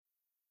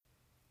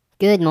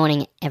Good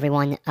morning,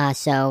 everyone.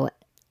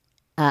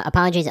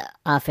 Apologies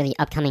for the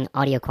upcoming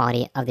audio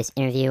quality of this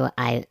interview.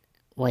 I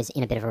was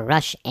in a bit of a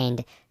rush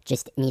and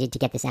just needed to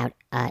get this out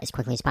as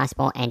quickly as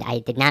possible, and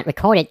I did not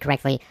record it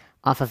correctly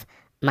off of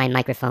my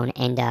microphone,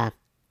 and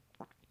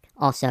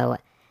also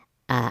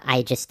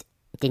I just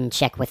didn't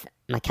check with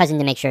my cousin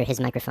to make sure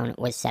his microphone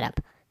was set up.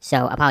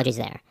 So apologies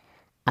there.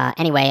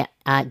 Anyway,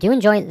 do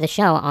enjoy the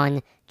show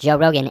on Joe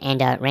Rogan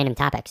and random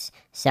topics.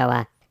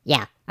 So,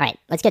 yeah. All right,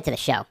 let's get to the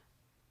show.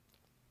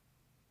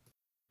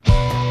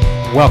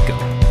 Welcome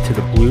to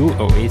the Blue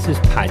Oasis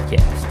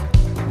Podcast.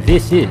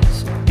 This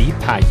is the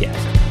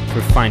podcast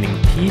for finding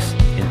peace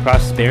and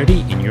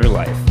prosperity in your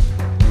life,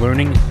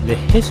 learning the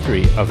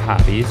history of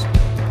hobbies,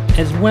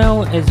 as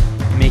well as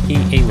making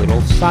a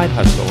little side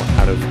hustle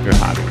out of your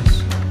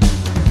hobbies.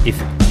 If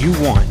you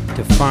want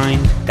to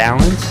find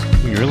balance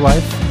in your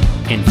life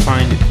and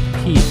find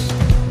peace,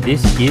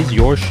 this is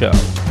your show.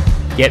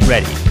 Get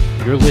ready.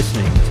 You're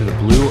listening to the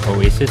Blue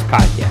Oasis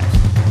Podcast.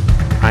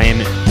 I am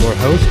your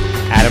host,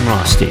 Adam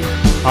Rothstein.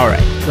 All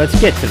right, let's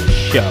get to the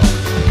show.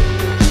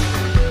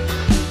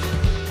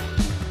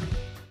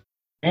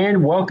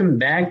 And welcome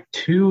back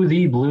to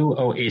the Blue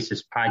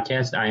Oasis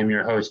Podcast. I am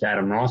your host,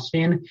 Adam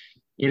Rothstein.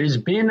 It has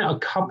been a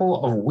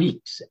couple of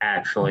weeks,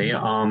 actually.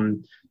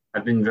 I've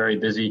been very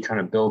busy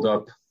trying to build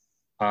up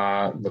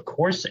the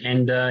course,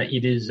 and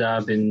it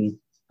has been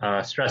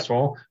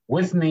stressful.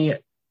 With me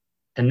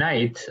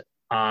tonight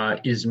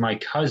is my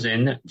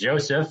cousin,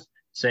 Joseph.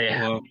 Say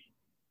hello.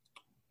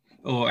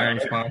 Hello,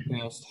 Adam's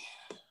podcast.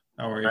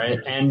 How are you? Right,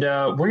 and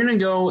we're going to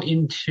go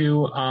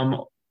into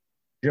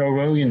Joe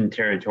Rogan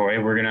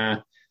territory. We're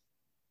going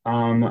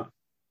to,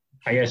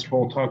 I guess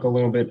we'll talk a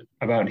little bit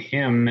about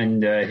him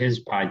and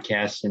his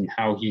podcast and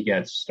how he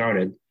got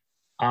started.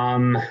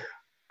 All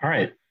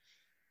right.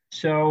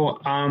 So,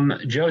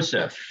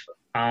 Joseph,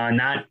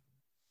 not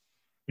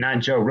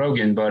Joe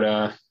Rogan,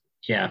 but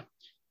yeah,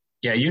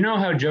 you know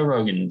how Joe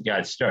Rogan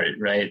got started,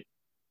 right?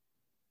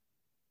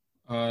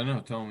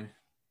 No, tell me.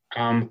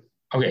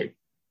 Okay.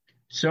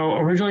 So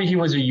originally he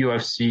was a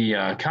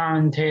UFC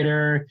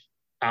commentator.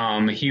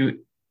 He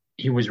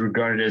was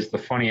regarded as the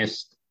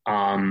funniest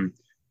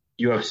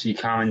UFC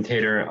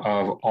commentator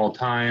of all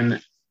time.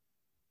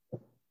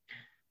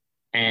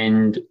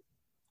 And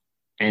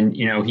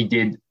you know, he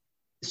did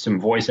some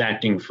voice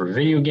acting for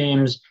video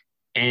games,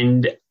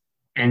 and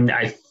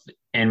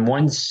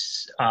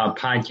once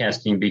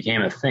podcasting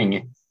became a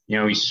thing, you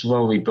know, he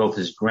slowly built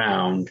his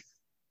ground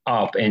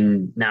up,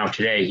 and now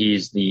today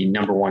he's the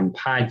number one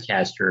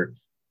podcaster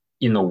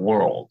in the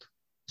world.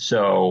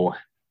 So,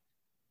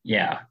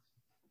 yeah.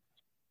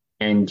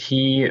 And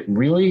he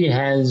really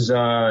has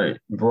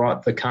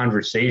brought the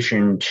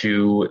conversation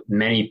to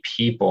many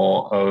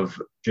people of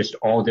just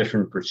all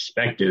different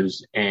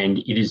perspectives, and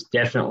it is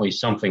definitely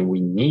something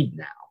we need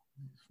now.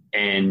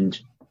 And,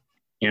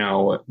 you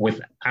know,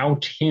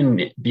 without him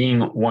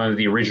being one of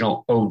the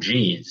original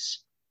OGs,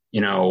 you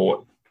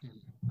know,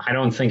 I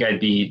don't think I'd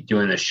be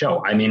doing this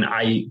show. I mean,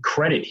 I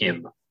credit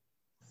him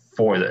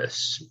for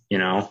this, you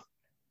know?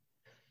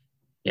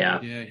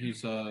 Yeah. Yeah,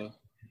 he's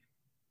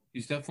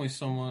definitely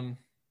someone,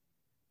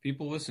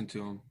 people listen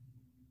to him.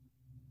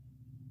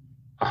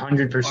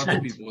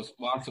 100%.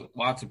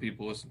 Lots of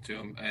people listen to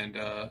him, and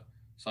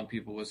some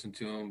people listen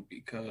to him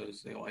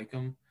because they like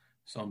him.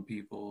 Some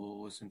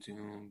people listen to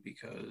him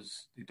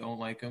because they don't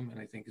like him and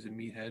they think he's a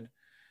meathead.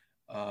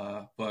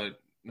 But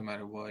no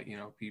matter what, you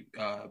know, he's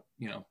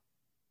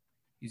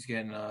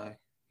getting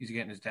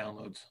his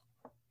downloads.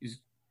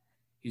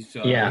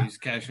 He's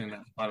cashing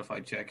that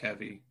Spotify check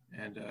heavy,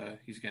 and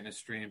he's getting his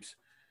streams.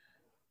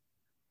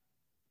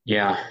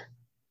 Yeah.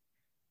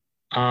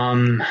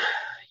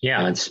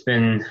 Yeah, it's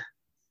been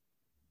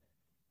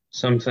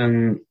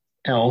something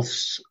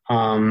else.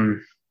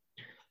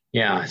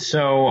 Yeah.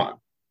 So,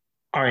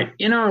 all right,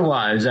 in our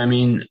lives, I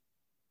mean,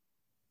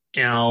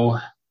 you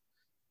know,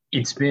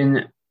 it's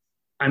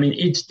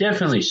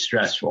definitely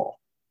stressful.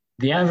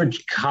 The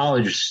average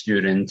college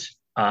student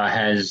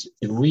has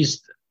at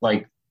least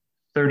like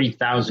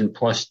 $30,000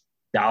 plus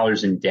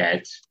in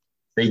debt.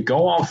 They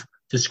go off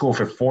to school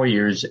for 4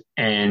 years,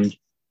 and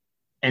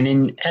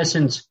in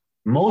essence,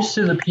 most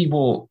of the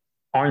people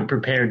aren't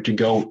prepared to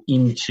go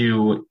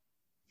into,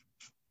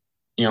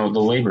 you know,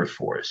 the labor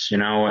force. You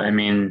know, I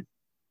mean,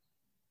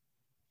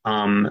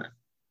 and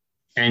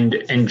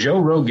Joe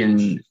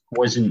Rogan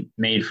wasn't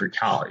made for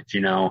college.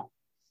 You know,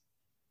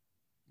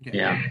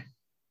 yeah.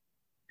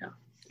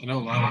 I know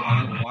a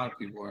lot of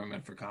people weren't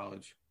meant for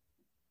college.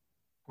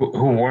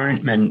 Who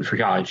weren't meant for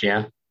college,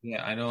 yeah?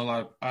 Yeah, I know a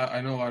lot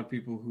of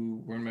people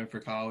who weren't meant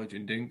for college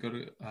and didn't go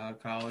to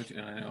college,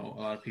 and I know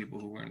a lot of people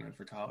who weren't meant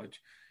for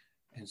college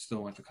and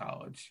still went to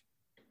college.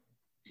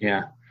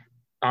 Yeah.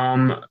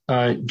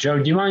 Joe,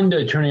 do you mind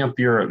turning up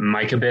your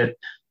mic a bit?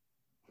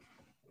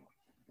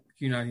 Can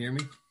you not hear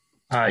me?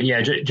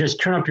 Yeah, just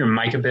turn up your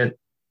mic a bit.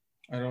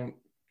 I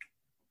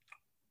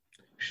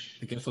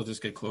guess I'll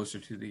just get closer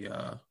to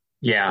the...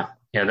 Yeah,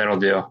 that'll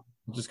do. I'll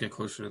just get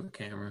closer to the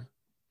camera.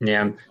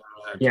 Yeah.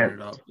 Turn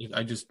it up.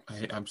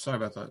 I'm sorry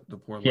about the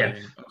poor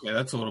lighting. Okay,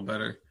 that's a little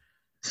better.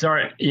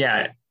 Sorry.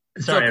 Yeah.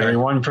 It's Sorry, okay.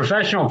 everyone.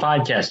 Professional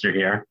podcaster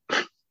here.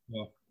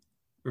 Well,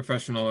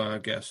 professional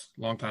guest,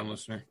 long-time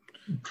listener.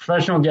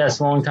 Professional guest,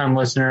 longtime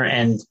listener,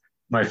 and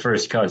my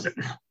first cousin.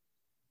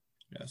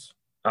 Yes.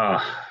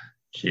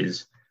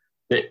 Jeez.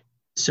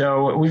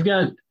 So we've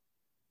got.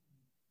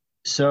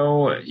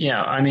 So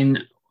yeah, I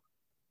mean,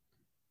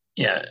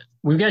 yeah,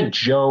 we've got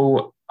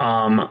Joe.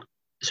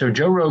 So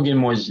Joe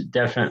Rogan was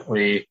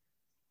definitely.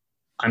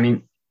 I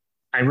mean,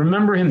 I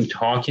remember him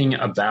talking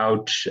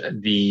about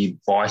the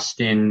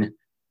Boston,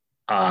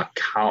 going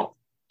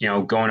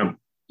to,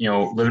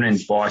 living in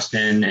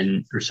Boston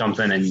and or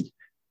something, and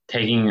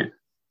taking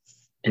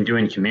and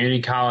doing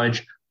community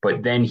college.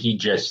 But then he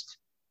just,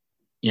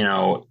 he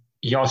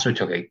also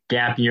took a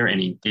gap year and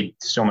he did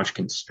so much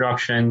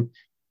construction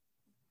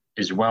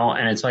as well.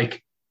 And it's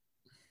like,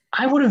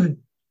 I would have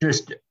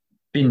just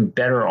been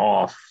better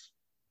off.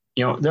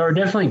 There are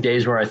definitely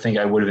days where I think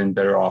I would have been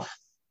better off,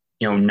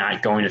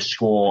 not going to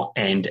school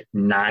and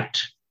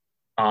not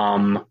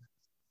having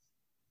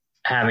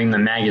the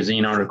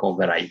magazine article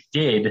that I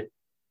did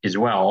as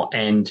well.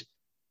 And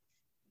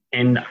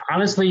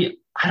honestly,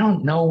 I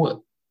don't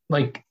know,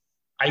 like,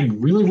 I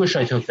really wish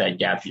I took that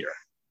gap year.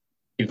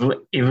 If at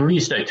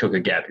least I took a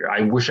gap year.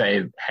 I wish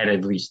I had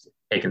at least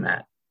taken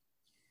that.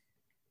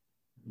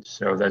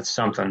 So that's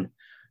something.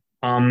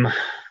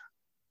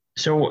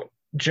 So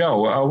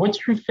Joe,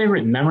 what's your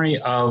favorite memory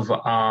of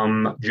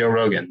Joe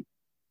Rogan?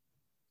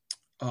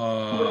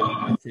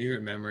 My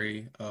favorite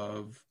memory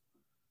of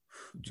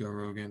Joe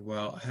Rogan.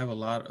 Well, I have a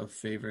lot of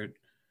favorite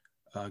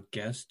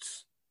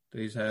guests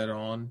that he's had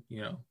on.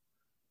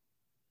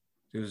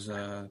 There's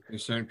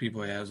certain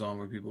people he has on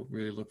where people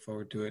really look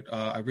forward to it.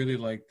 I really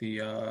like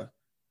the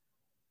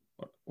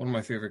one of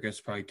my favorite guests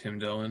is probably Tim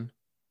Dillon.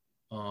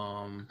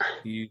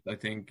 I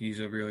think he's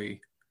the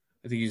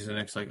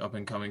next like up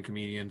and coming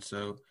comedian.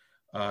 So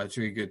it's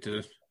really good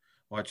to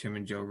watch him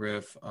and Joe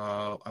riff.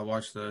 I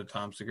watched the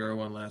Tom Segura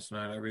one last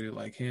night. I really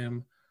like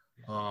him.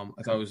 I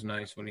thought it was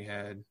nice when he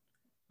had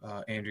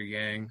Andrew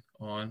Yang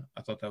on.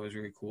 I thought that was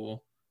really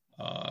cool.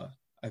 I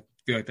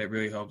feel like that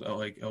really helped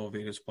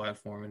elevate his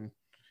platform. And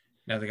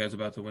now the guy's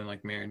about to win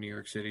like mayor in New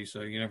York City.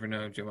 So you never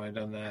know. Joe might have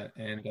done that.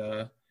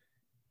 And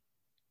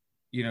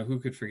who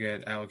could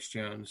forget Alex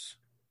Jones?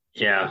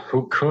 Yeah,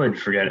 who could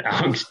forget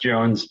Alex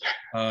Jones?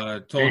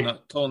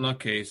 Total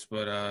nutcase,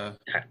 but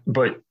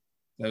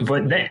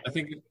cool.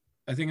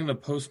 I think in the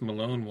Post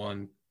Malone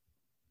one,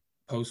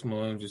 Post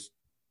Malone just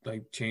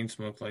like chain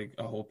smoked like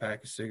a whole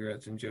pack of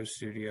cigarettes in Joe's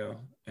studio,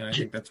 and I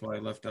think that's why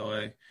he left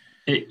LA.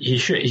 He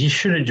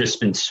should have just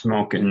been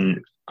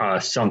smoking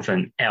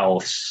something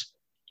else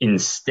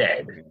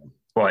instead.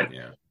 But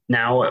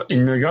now,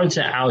 in regards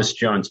to Alex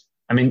Jones,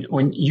 I mean,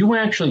 when you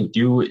actually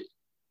do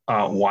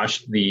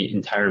watch the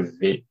entire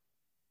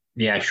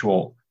the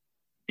actual,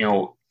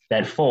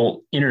 that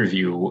full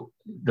interview,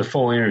 the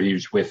full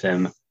interviews with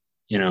him,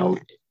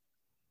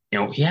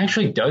 he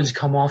actually does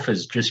come off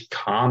as just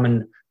calm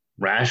and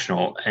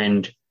rational.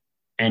 And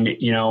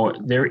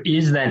there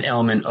is that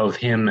element of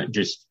him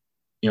just,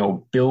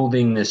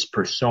 building this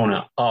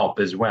persona up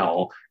as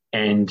well.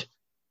 And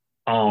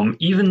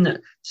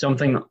even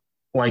something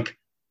like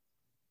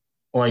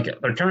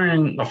they're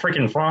turning the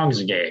freaking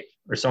frogs gay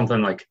or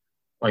something like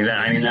that.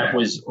 I mean, that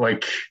was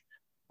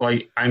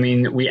I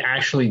mean, we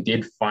actually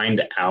did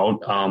find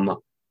out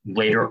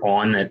later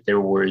on that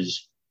there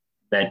was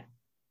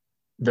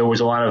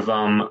a lot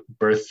of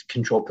birth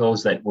control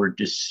pills that were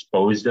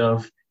disposed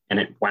of, and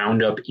it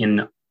wound up in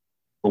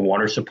the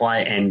water supply,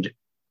 and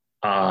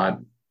the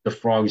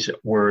frogs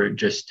were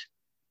just,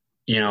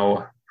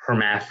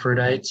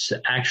 hermaphrodites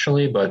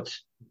actually, but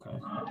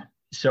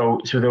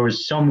so there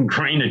was some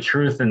grain of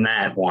truth in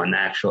that one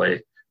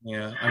actually.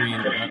 Yeah, I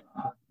mean,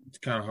 it's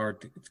kind of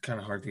hard to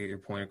get your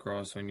point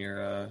across when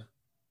your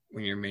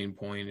main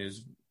point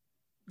is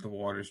the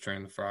water's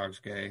turning the frogs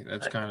gay.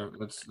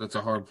 That's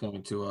a hard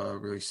point to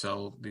really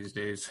sell these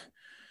days.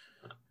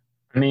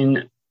 I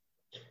mean,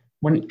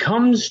 when it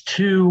comes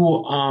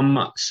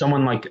to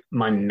someone like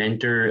my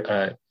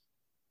mentor,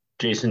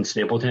 Jason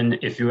Stapleton,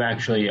 if you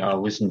actually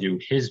listen to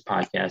his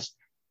podcast,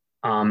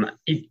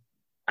 he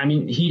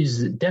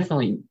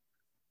definitely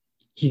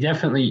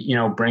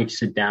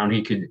breaks it down.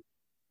 He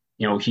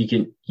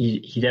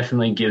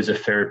definitely gives a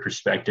fair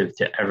perspective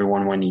to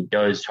everyone when he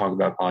does talk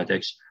about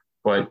politics.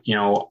 But,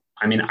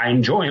 I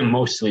enjoy him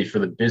mostly for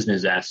the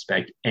business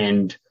aspect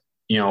and,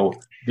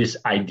 this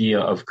idea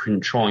of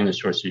controlling the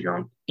source of your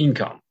own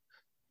income.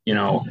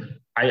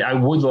 I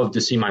would love to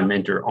see my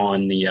mentor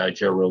on the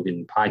Joe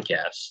Rogan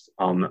podcast.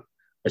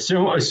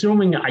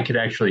 Assuming I could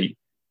actually,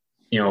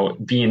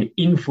 be an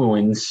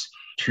influence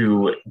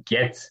to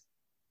get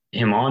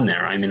him on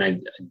there. I mean,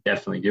 I'd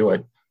definitely do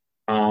it.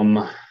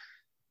 The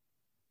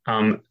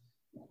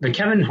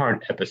Kevin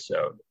Hart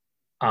episode,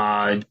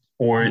 or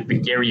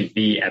the Gary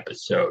Vee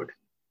episode.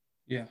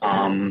 Yeah.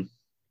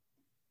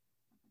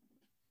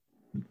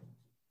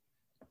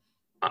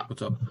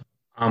 What's up?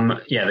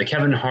 The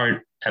Kevin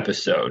Hart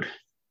episode.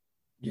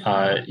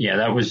 Yeah.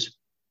 That was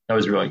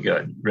really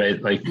good,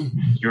 right? Like,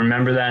 you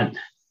remember that?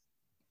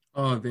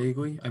 Oh,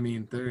 vaguely. I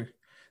mean, there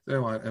are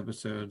a lot of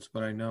episodes,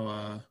 but I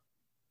know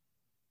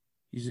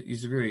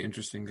he's a very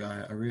interesting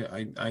guy.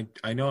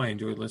 I know I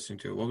enjoyed listening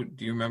to it.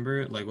 Do you remember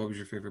it? Like, what was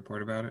your favorite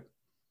part about it?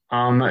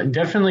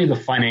 Definitely the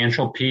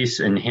financial piece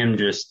and him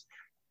just,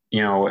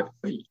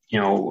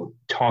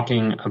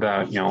 talking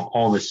about,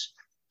 all this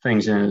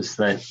things, and is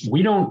that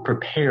we don't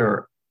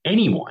prepare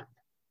anyone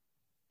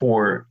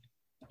for,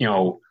 you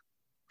know,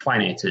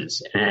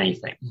 finances and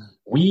anything.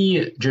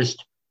 We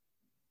just,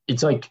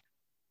 it's like,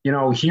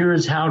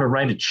 here's how to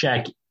write a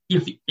check.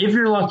 If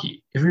you're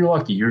lucky,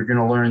 you're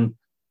gonna learn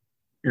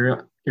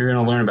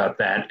about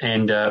that.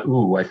 And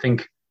I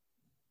think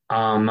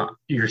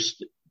you're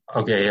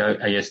okay.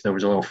 I guess there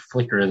was a little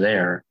flicker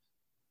there.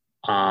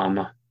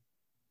 Um,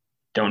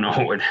 don't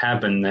know what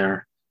happened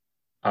there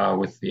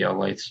with the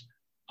lights.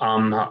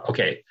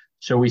 Okay,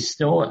 so we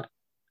still.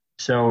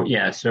 So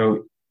yeah.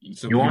 So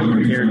So you want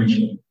to compare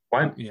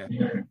what? yeah,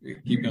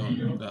 keep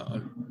going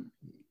about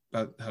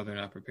how they're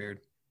not prepared.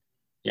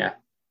 Yeah.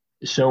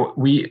 So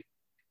we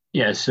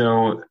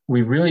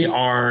really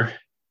are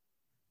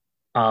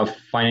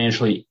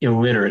financially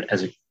illiterate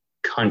as a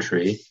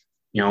country.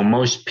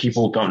 Most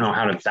people don't know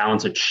how to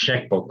balance a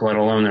checkbook, let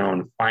alone their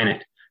own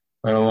finance,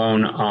 let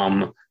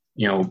alone,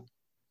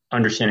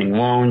 understanding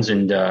loans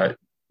and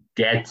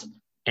debt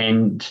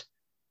and,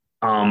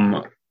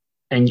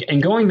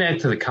 and going back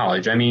to the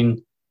college. I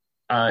mean,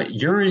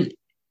 you're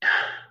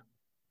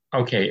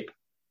okay.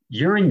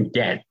 You're in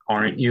debt,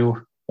 aren't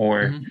you?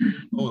 Or A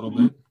little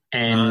bit,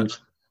 and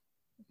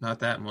not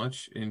that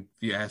much. If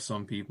you ask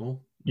some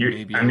people, you're.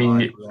 maybe I a lot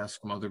mean, if you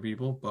ask some other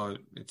people, but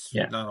it's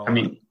yeah. not a I lot.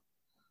 mean,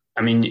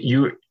 I mean,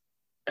 you.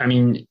 I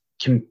mean,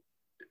 can,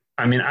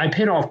 I mean, I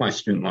paid off my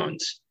student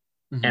loans,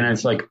 and Mm-hmm.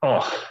 it's like,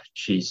 oh,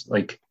 geez,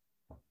 like,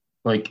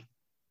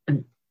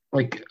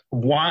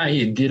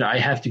 why did I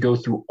have to go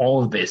through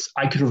all of this?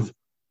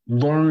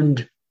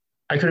 Learned,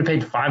 I could have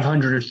paid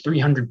 500 or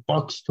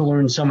 $300 to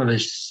learn some of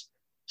this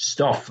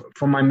stuff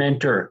from my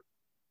mentor.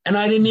 And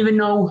I didn't even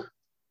know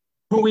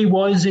who he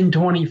was in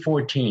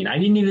 2014. I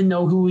didn't even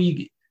know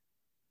he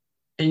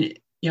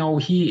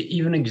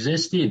even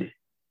existed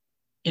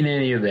in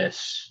any of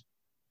this.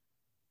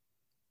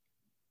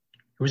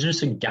 It was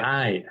just a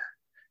guide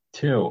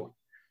too.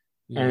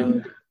 Yeah.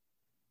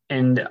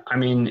 And I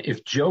mean,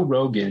 if Joe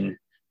Rogan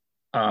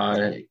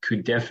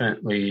could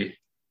definitely,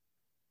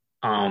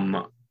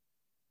 um,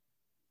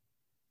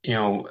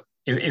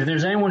 if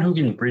there's anyone who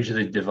can bridge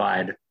the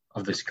divide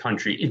of this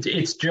country,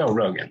 it's Joe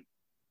Rogan.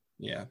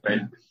 Yeah.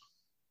 Right?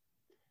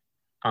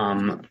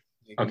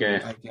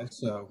 Okay. I guess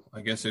so.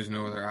 I guess there's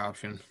no other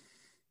option.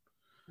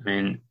 I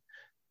mean,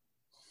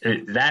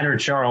 that or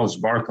Charles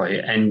Barkley,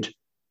 and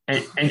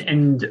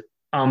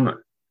I'll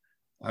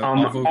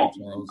vote for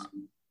Charles.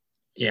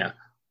 yeah,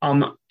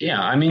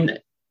 yeah. I mean,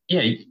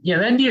 yeah.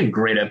 That'd be a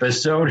great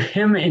episode.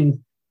 Him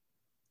and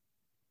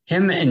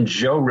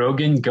Joe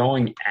Rogan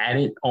going at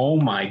it. Oh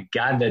my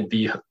God, that'd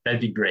be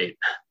great.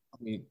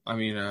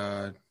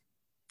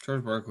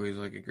 Charles Barkley is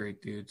like a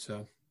great dude,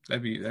 so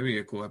that'd be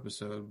a cool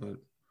episode. But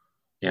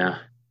Yeah,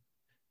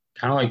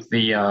 kind of like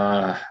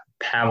the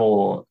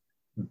Pavel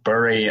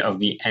Bure of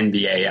the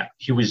NBA.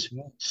 He was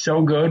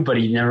so good, but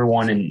he never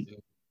won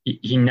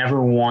he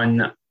never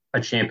won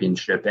a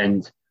championship.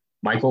 And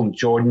Michael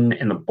Jordan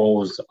and the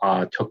Bulls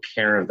took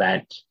care of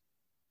that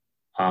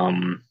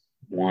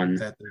one.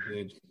 that they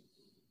did.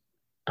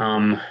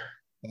 Um,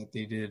 That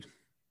they did.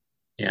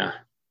 yeah.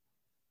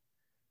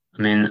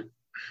 I mean,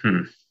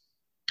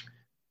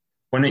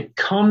 when it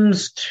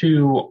comes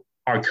to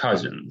our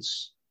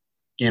cousins,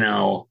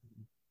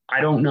 I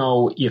don't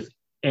know if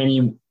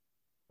any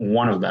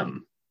one of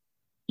them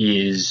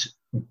is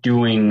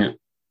doing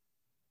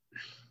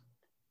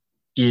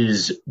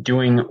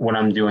what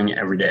I'm doing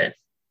every day.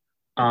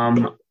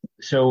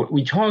 So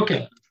we talk.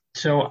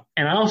 So,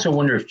 and I also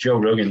wonder if Joe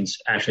Rogan's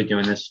actually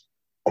doing this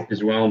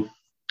as well.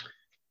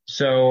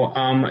 So,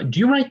 do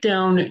you write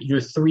down your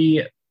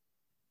three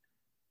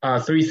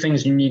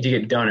things you need to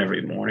get done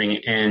every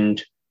morning,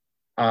 and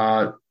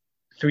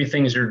three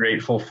things you're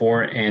grateful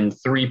for, and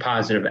three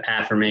positive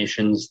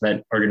affirmations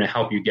that are going to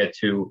help you get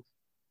to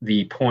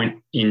the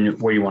point in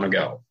where you want to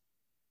go?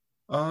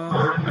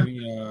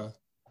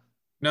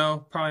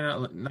 No, probably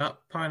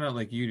not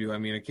like you do. I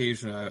mean,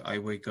 occasionally I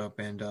wake up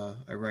and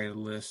I write a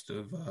list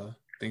of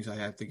things I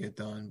have to get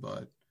done,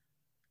 but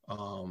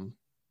um,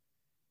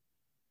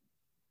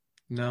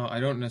 no, I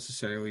don't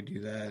necessarily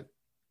do that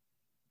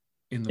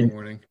in the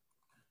morning.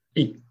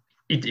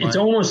 It's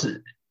almost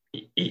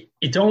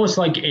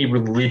like a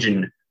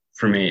religion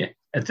for me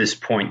at this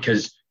point,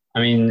 because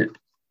I mean,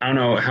 I don't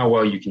know how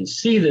well you can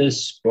see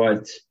this,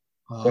 but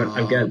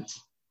I've got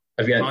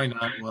probably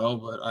not well,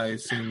 but I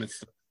assume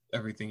it's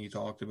everything you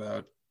talked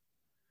about.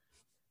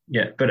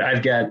 Yeah, but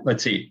I've got,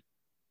 let's see.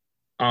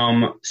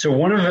 So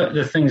one of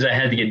the things I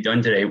had to get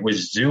done today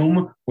was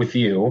Zoom with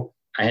you.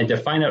 I had to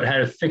find out how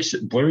to fix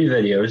blurry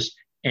videos,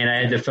 and I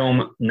had to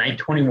film night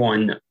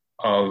 21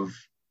 of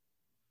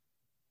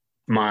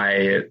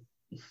my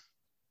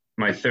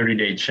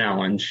 30-day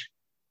challenge.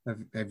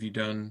 Have you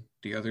done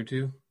the other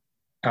two?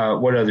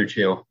 What other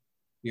two?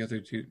 The other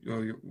two,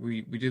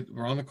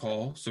 we're on the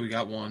call, so we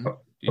got one.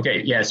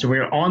 Okay, yeah, so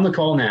we're on the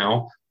call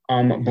now.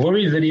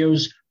 Blurry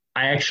videos,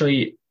 I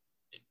actually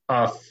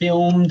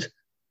filmed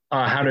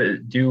how to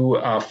do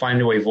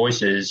find away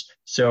voices.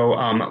 So,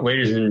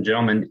 ladies and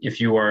gentlemen, if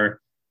you are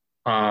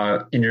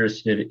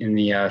interested in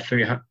the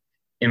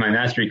in my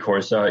mastery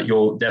course,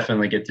 you'll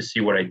definitely get to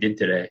see what I did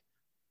today.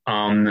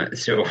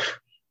 So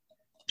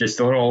just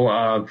a little,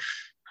 I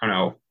don't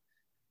know,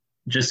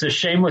 just a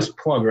shameless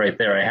plug right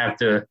there.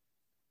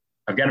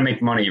 I've got to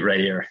make money right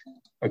here.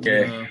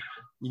 Okay. Yeah,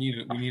 we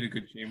need a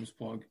good James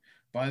plug.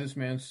 Buy this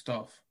man's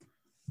stuff.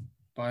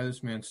 It's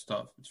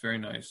very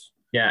nice.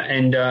 Yeah,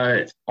 and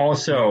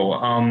also,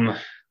 all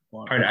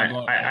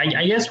right,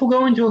 I guess we'll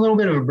go into a little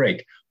bit of a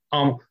break.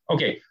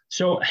 Okay,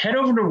 so head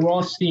over to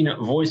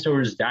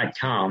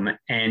rothsteinvoiceovers.com,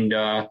 and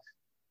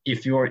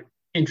if you're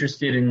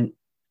interested in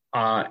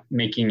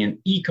making an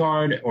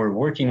e-card or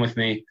working with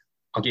me,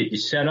 I'll get you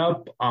set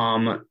up.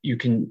 You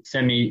can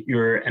send me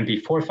your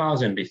MP4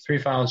 files,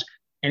 MP3 files,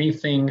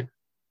 anything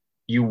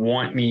you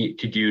want me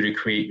to do to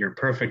create your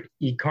perfect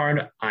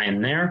e-card. I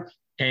am there,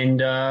 and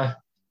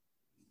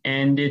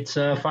it's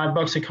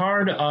 $5 a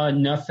card.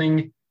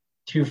 Nothing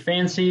too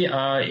fancy.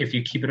 If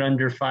you keep it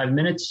under 5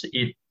 minutes,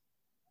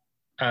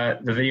 the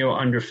video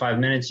under 5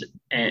 minutes,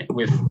 and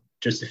with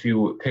just a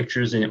few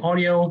pictures and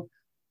audio.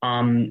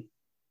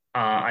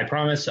 I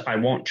promise I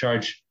won't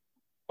charge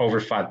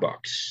over $5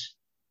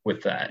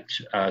 with that.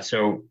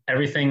 So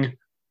everything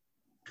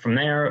from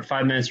there,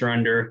 5 minutes or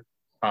under,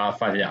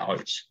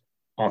 $5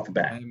 off the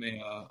bat.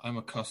 I'm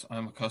a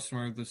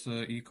customer of this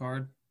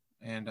e-card,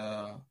 and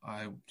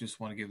I just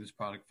want to give this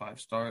product 5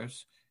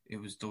 stars. It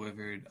was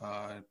delivered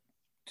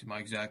to my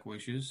exact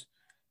wishes,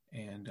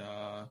 and it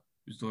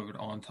was delivered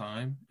on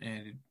time,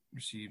 and it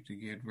received a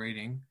good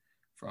rating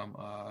from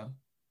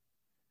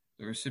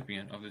the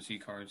recipient of this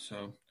e-card.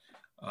 So,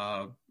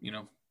 yeah.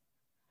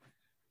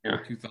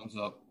 2 thumbs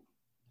up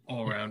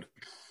all around.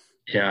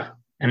 Yeah.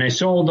 And I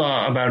sold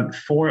about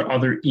 4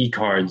 other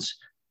e-cards,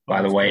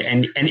 by the way,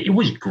 and it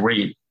was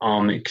great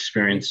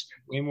experience.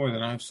 Way more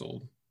than I've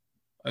sold.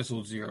 I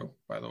sold 0,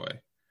 by the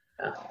way.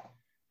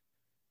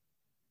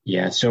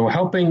 Yeah, so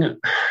helping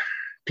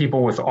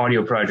people with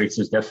audio projects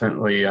is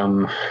definitely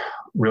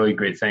really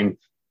great thing.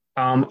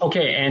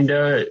 Okay,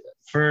 and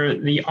for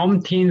the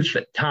umpteenth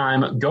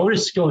time, go to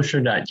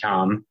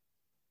Skillshare.com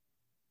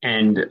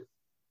and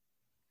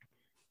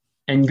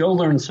go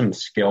learn some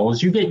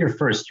skills. You get your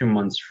first 2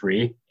 months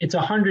free. It's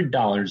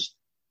 $100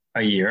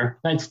 a year.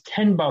 That's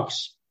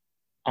 $10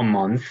 a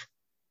month.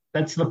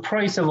 That's the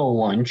price of a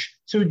lunch.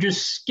 So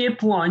just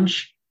skip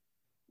lunch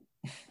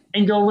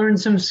and go learn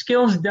some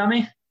skills,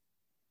 dummy.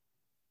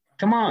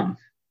 Come on.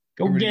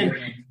 Go get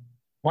it.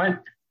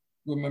 What?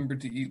 Remember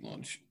to eat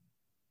lunch.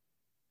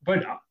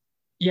 But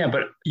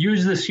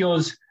use the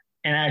skills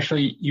and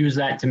actually use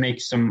that to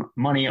make some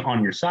money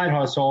on your side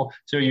hustle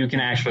so you can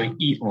actually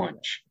eat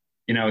lunch.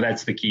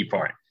 That's the key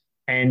part.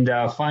 And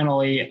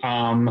finally,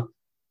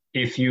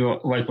 if you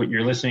like what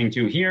you're listening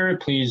to here,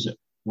 please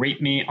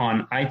rate me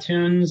on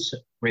iTunes.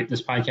 Rate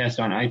this podcast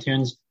on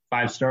iTunes,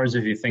 5 stars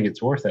if you think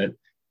it's worth it.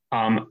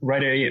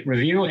 Write a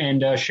review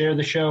and share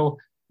the show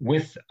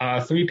with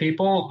 3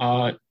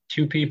 people,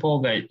 2 people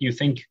that you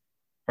think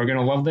are going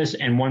to love this,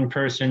 and 1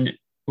 person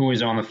who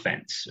is on the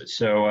fence.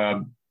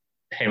 So,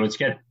 hey, let's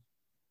get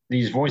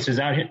these voices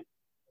out here.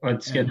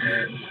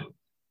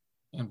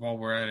 And while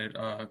we're at it,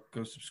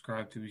 go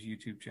subscribe to his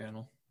YouTube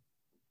channel.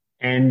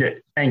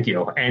 And thank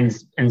you. And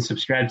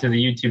subscribe to the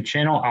YouTube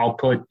channel. I'll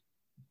put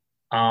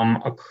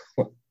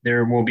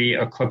there will be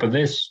a clip of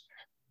this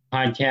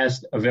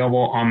podcast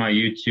available on my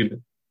YouTube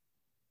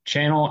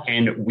channel,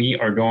 and we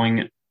are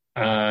going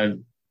to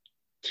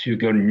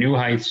go to new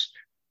heights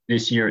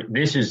this year.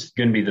 This is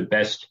going to be the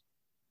best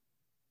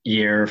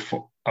year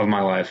of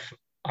my life.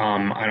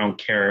 I don't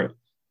care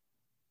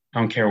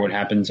what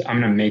happens. I'm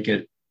going to make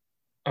it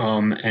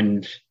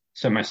and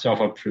set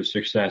myself up for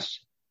success,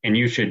 and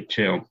you should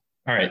too.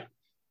 All right,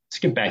 let's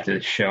get back to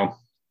the show.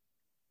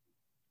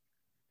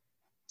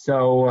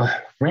 So,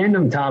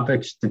 random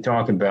topics to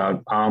talk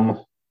about.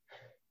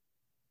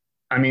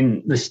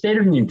 The state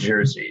of New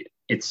Jersey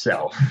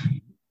itself.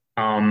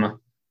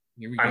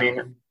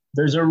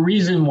 There's a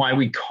reason why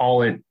we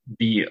call it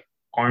the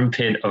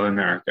armpit of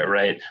America,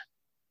 right?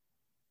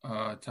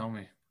 Tell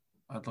me.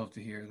 I'd love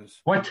to hear this.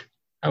 What?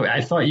 Oh,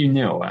 I thought you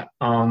knew.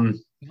 No.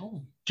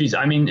 Geez,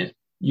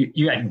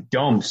 you got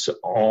dumps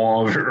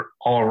all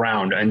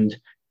around, and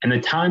the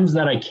times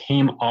that I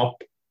came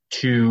up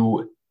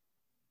to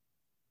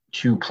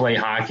play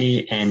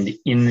hockey and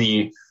in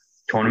the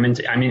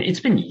tournaments, it's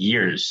been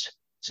years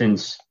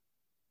since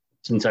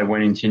I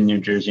went into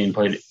New Jersey and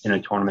played in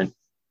a tournament.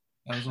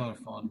 That was a lot of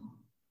fun.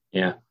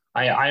 Yeah,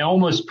 I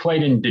almost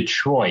played in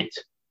Detroit.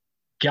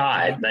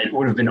 God, that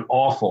would have been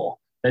awful.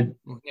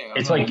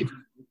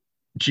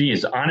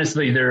 Geez,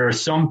 honestly, there are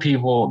some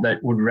people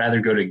that would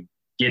rather go to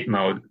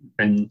Gitmo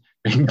than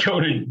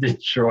go to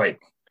Detroit.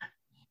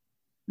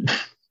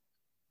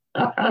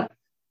 Oh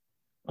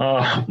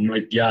my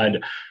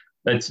God,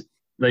 that's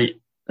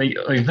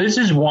like this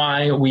is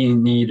why we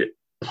need,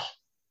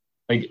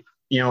 like,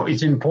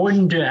 it's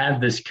important to have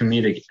this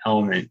comedic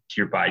element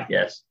to your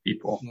podcast,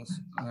 people. Yes.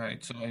 All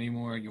right. So, you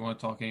want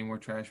to talk any more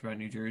trash about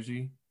New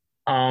Jersey?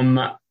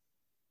 All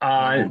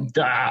right.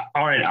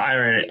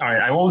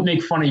 I won't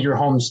make fun of your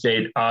home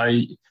state.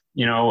 We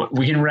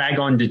can rag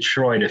on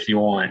Detroit if you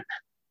want.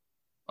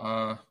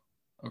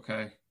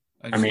 Okay.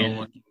 I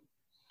mean,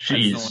 jeez.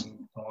 I just don't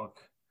want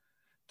to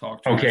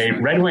talk Okay,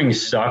 trash. Red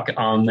Wings suck.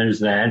 There's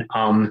that.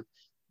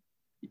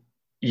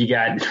 You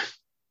got,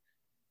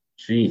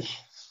 geez,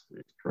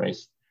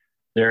 Christ.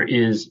 There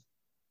is,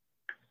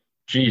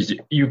 geez,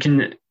 you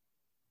can,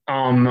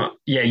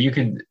 you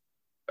could,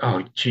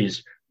 oh,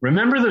 geez.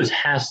 Remember those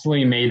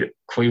hastily made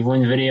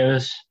Cleveland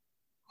videos?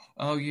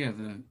 Oh yeah,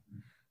 the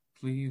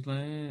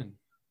Cleveland.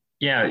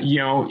 Yeah,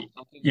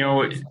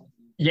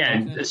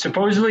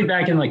 supposedly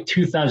back in like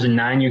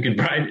 2009, you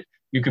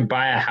could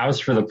buy a house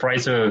for the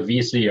price of a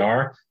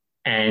VCR,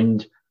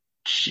 and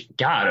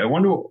God, I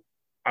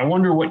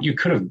wonder what you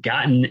could have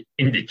gotten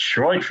in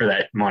Detroit for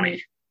that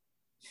money.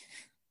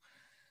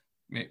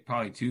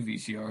 Probably 2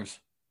 VCRs.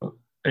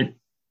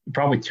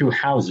 Probably 2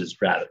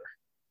 houses, rather.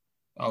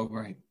 Oh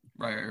right.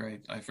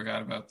 I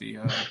forgot about the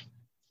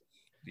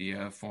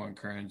foreign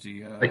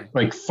currency. Like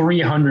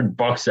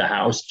 $300 a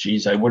house.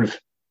 Jeez, I would have.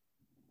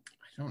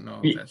 I don't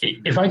know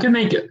if I could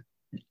make it.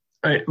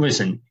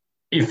 Listen,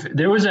 if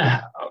there was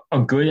a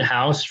good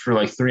house for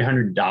like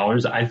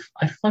 $300, I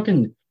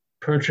fucking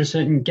purchase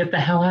it and get the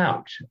hell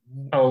out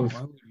of.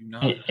 Why would you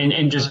not?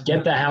 And just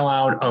get the hell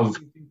out of. I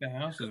think the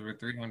houses were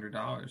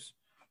 $300.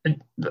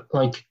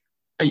 Like,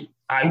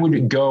 I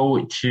would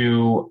go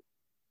to.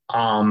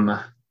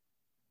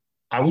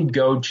 I would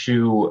go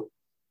to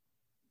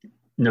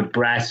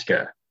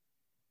Nebraska.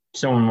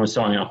 Someone was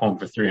selling a home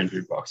for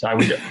 $300.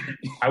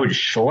 I would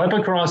schlep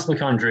across the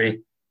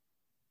country,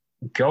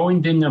 go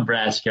into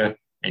Nebraska,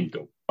 and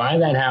go buy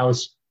that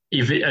house.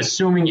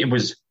 Assuming it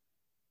was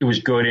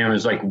good and it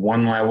was like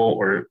one level,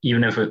 or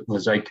even if it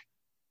was like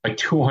a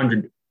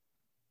 200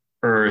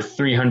 or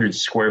 300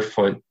 square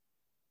foot,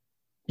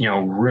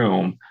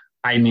 room.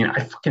 I mean, I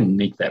fucking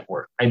make that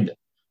work. And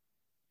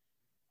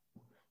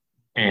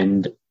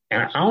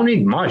I don't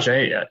need much.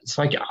 It's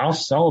like I'll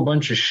sell a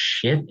bunch of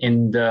shit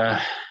and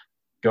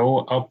go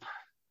up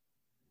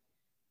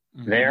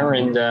there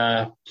and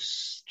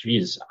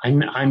geez,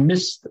 I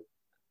missed.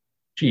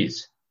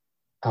 Geez,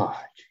 oh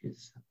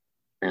jeez,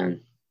 man.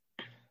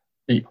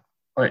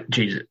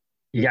 Jeez,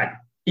 it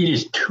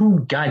is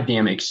too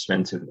goddamn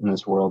expensive in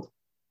this world.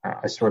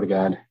 I swear to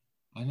God.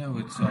 I know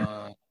it's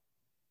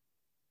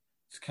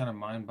kind of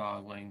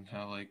mind-boggling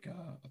how like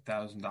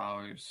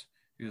 $1,000.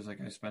 Feels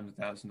like I spend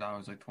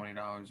 $1,000, like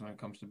 $20 when it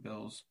comes to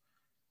bills.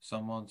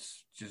 Some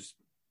months it's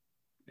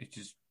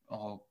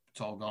all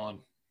gone.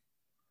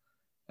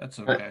 That's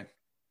okay.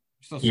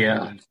 Still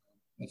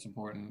that's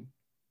important.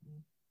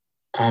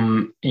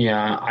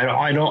 Yeah,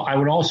 I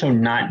would also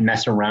not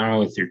mess around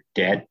with your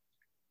debt.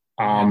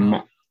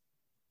 I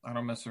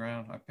don't mess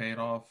around. I pay it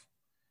off.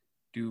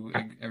 Do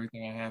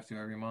everything I have to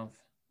every month.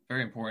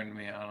 Very important to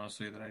me,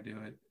 honestly, that I do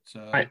it.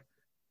 So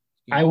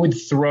I would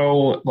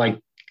throw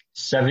like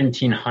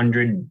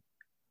 $1,700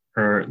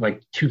 or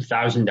like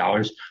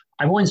 $2,000.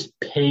 I once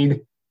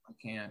paid.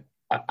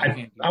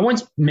 I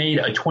once made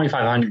a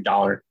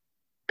 $2,500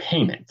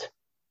 payment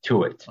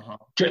to it,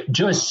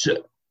 just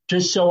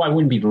so I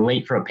wouldn't be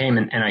late for a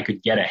payment and I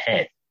could get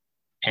ahead.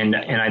 And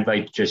I'd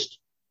like just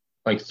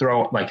like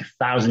throw like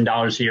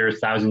 $1,000 here,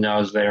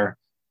 $1,000 there,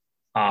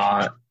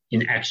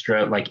 in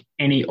extra, like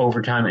any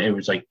overtime. It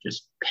was like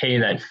just pay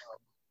that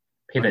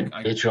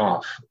bitch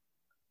off.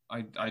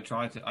 I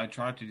tried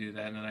to do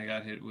that, and then I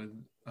got hit with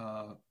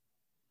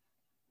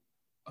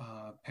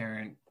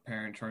parent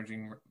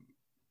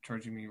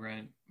charging me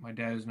rent. My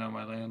dad is now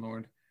my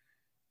landlord.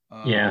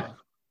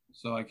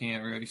 So I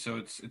can't really. So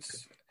it's.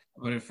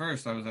 But at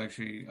first, I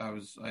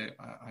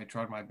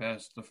tried my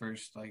best. The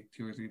first like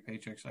 2 or 3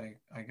 paychecks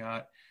I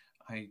got,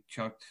 I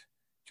chucked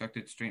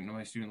it straight into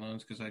my student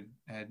loans because I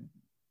had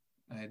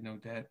no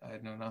debt, I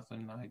had no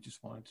nothing. I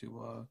just wanted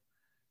to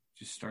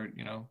just start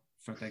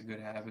that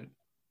good habit.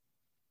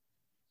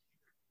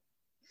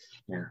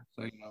 Yeah.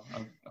 So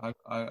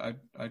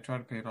I try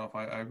to pay it off.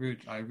 I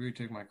really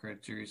take my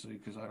credit seriously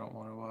because I don't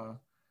want to.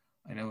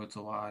 I know it's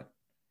a lot.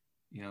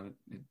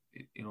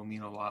 It'll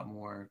mean a lot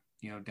more.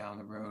 Down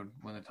the road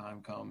when the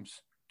time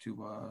comes to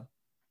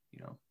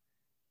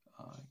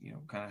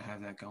kind of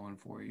have that going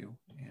for you,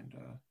 and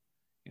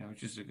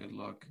it's just a good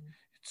look.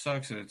 It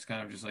sucks that it's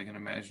kind of just like an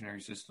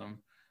imaginary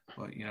system,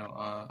 but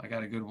I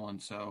got a good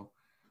one, so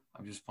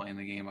I'm just playing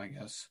the game, I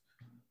guess.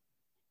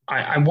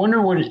 I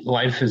wonder what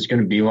life is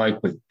going to be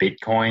like with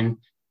Bitcoin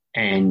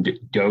and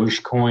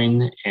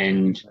Dogecoin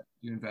and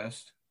you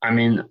invest. I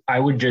mean, I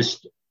would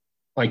just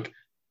I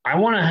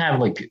want to have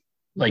like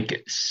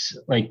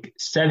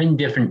 7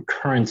 different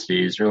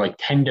currencies or like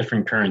 10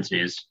 different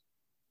currencies,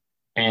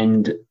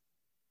 and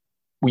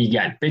we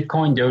got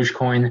Bitcoin,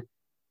 Dogecoin,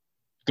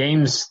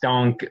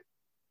 GameStonk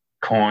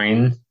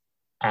coin.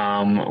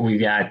 We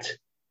got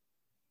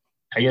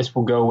I guess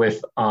we'll go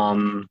with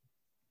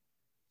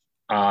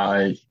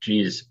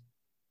geez.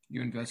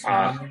 You invested in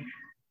anything?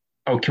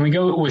 Oh, can we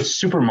go with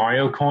Super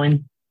Mario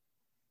coin?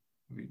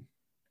 It'd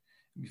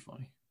be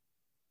funny.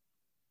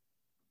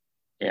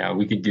 Yeah,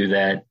 we could do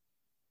that.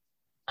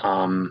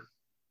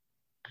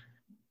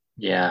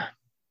 Yeah.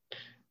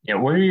 Yeah,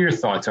 what are your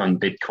thoughts on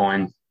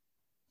Bitcoin?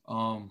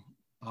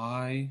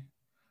 I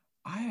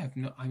have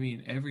no. I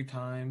mean, every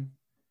time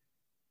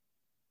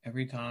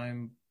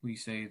we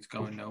say it's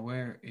going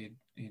nowhere, it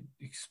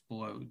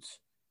explodes,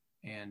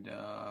 and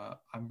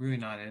I'm really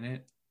not in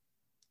it,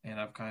 and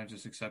I've kind of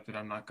just accepted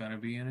I'm not gonna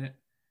be in it,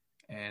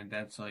 and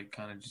that's like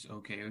kind of just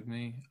okay with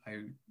me.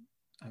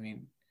 I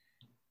mean,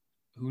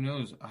 who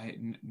knows?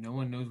 No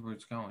one knows where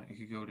it's going. It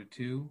could go to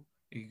 2.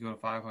 It could go to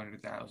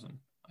 500,000.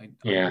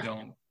 Yeah.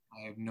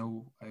 I have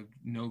no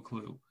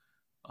clue.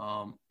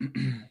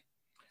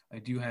 I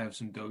do have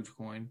some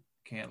Dogecoin.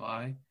 Can't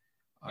lie.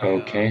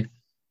 Okay.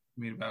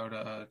 Made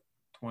about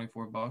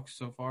 $24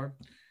 so far.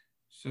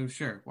 So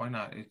sure, why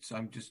not? It's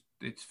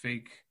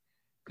fake.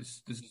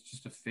 This is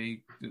just a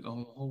fake. The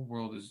whole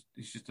world is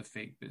just a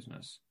fake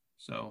business.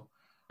 So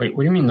Wait,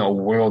 what do you mean the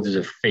world is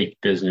a fake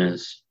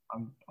business?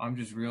 I'm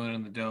just reeling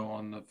in the dough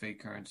on the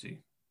fake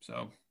currency.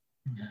 So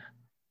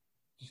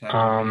just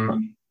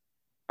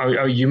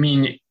you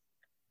mean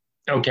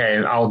okay,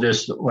 I'll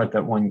just let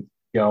that one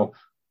go.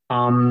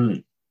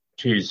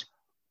 Geez.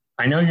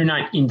 I know you're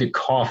not into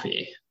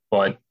coffee,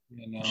 but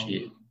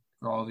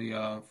for all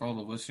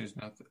the listeners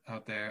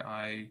out there,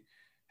 I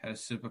had a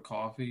sip of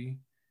coffee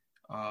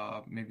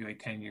maybe like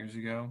 10 years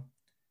ago,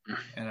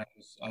 and I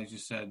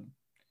just said,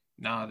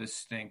 nah, this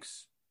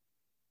stinks.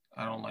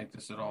 I don't like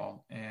this at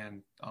all.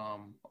 And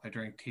I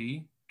drink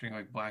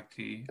like black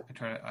tea.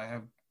 I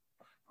have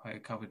probably a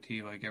cup of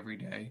tea like every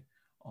day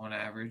on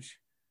average.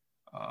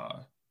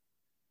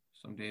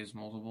 Some days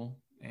multiple.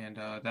 And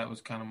that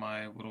was kind of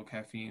my little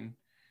caffeine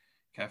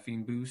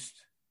boost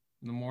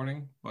in the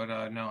morning.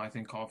 But no, I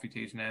think coffee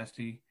tastes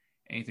nasty.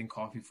 Anything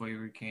coffee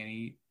flavored, can't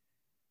eat.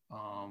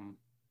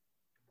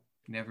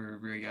 Never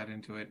really got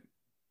into it.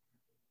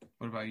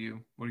 What about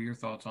you? What are your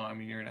thoughts on? I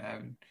mean, you're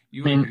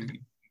like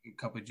a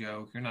cup of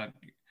Joe. You're not.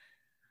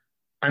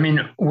 I mean,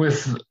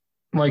 with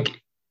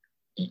like,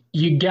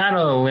 you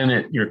gotta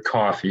limit your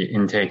coffee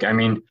intake. I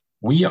mean,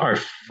 we are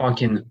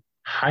fucking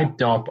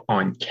hyped up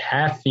on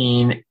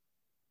caffeine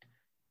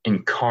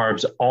and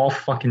carbs all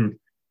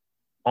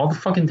the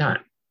fucking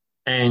time,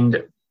 and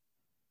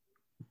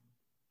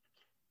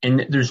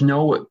there's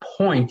no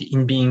point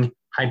in being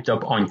hyped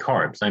up on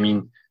carbs. I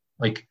mean,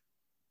 like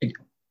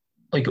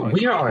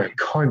we are a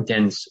carb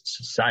dense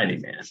society,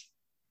 man.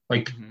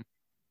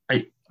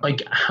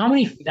 How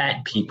many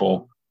fat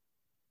people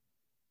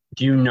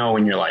do you know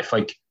in your life?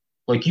 Like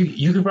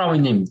you could probably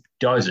name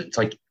dozens.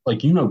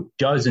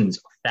 Dozens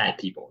of fat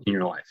people in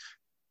your life.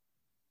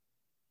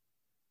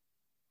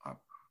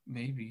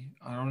 Maybe.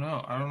 I don't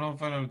know. I don't know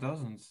if I know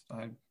dozens.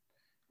 I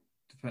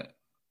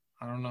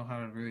don't know how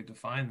to really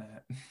define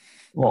that.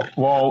 Well,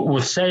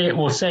 we'll say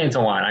it's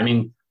a lot. I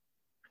mean,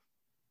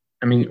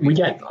 we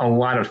get a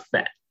lot of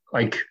fat.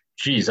 Like,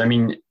 geez, I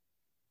mean,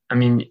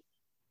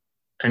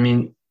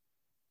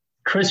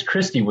 Chris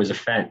Christie was a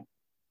fat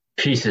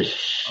piece of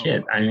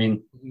shit.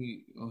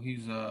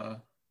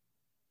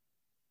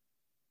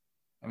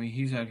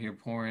 He's out here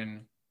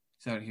pouring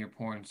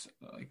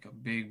like a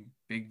big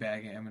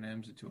bag of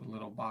M&Ms into a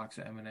little box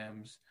of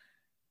M&Ms,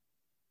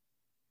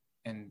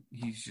 and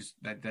he's just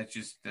that's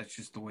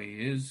just the way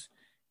he is.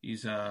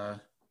 He's and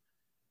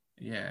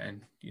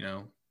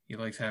he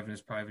likes having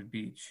his private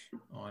beach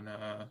on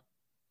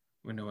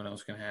when no one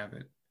else can have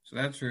it. So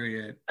that's really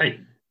it.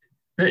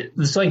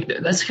 It's like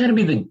that's got to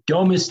be the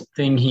dumbest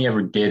thing he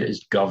ever did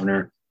as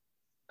governor.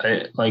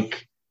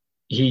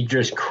 He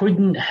just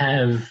couldn't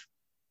have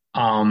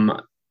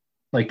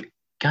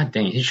God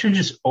dang it, he should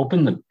just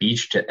open the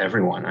beach to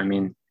everyone. I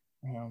mean,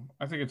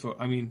 I think it's.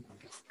 I mean,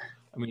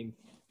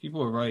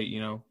 people are right.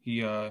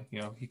 He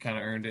kind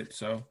of earned it.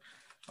 So,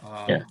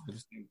 at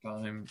the same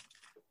time,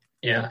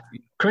 yeah,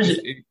 Chris,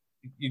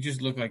 you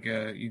just look like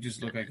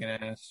an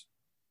ass.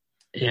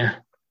 Yeah,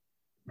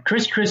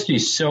 Chris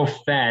Christie's so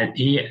fat.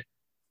 He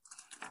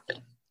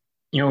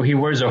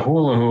wears a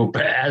hula hoop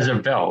as a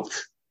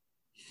belt.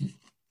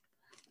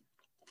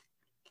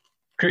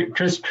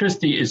 Chris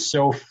Christie is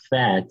so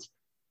fat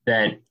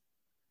that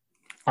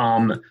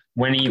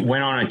when he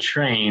went on a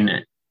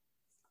train,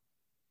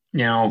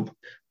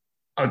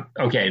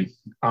 okay,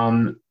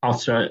 I'll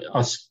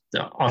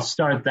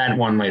start that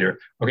one later.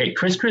 Okay,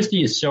 Chris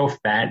Christie is so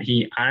fat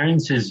he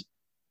irons his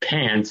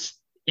pants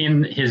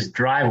in his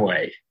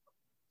driveway.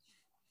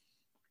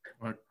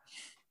 What?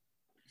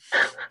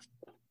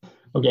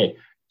 Okay,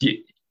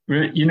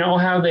 you know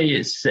how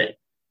they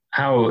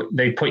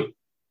put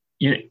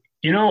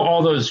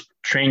all those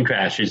train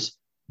crashes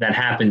that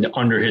happened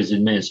under his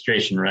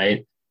administration,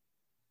 right?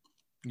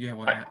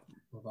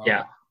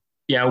 Yeah.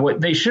 Yeah. What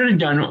they should have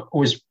done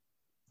was,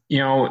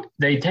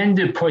 they tend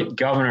to put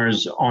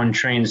governors on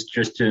trains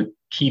just to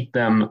keep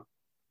them,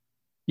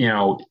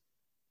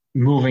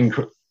 moving,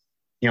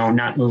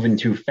 not moving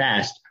too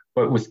fast.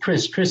 But with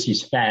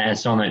Christie's fat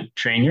ass on that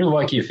train, you're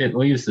lucky if it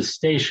leaves the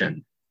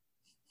station.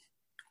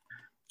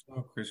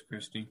 Oh, Chris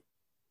Christie.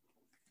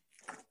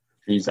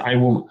 Jeez, I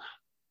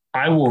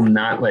will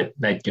not let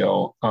that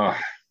go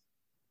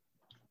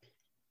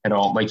at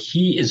all. Like,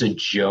 he is a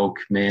joke,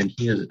 man.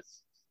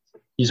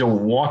 He's a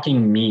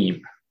walking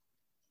meme.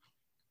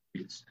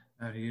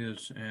 That he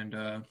is,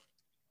 and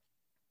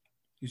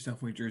he's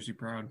definitely Jersey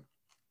proud.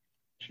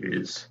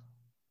 Jeez.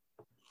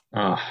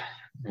 Oh,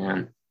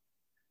 man.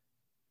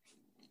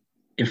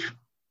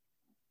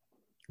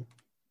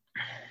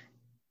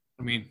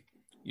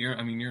 You're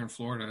in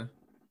Florida.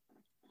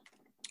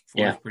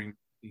 Yeah. Pretty.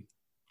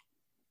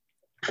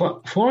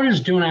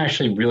 Florida's doing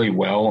actually really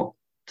well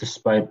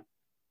despite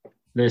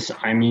this.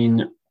 I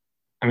mean,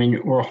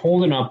 we're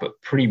holding up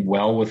pretty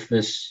well with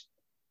this,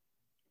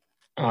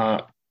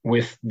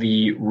 with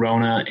the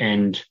Rona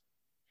and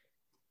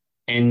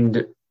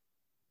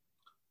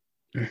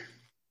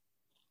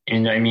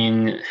I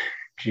mean,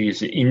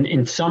 geez,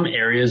 in some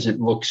areas it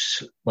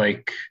looks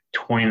like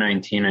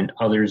 2019, and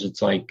others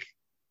it's like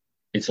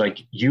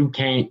you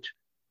can't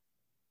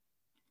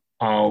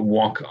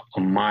walk a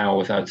mile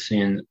without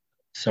seeing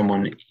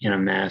someone in a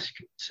mask.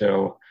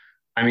 So,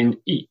 I mean,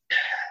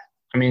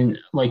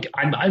 like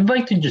I'd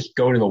like to just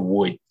go to the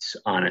woods,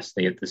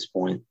 honestly, at this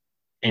point,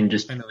 and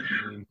just I know what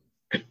you mean.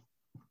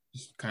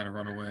 Just kind of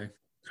run away,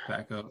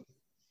 back up.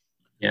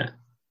 Yeah,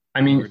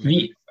 I mean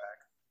the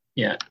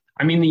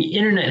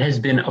internet has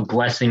been a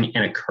blessing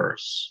and a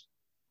curse.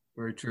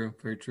 Very true.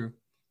 Very true.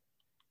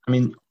 I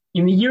mean,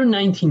 in the year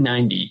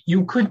 1990,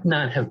 you could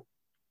not have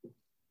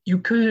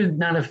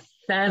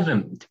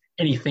fathomed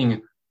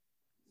anything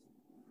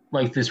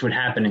like this would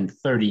happen in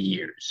 30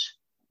 years.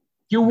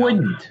 You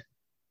wouldn't.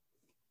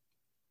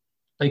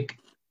 Like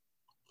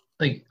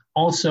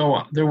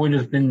also there would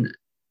have been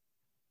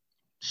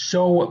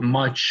so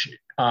much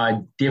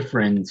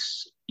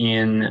difference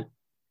in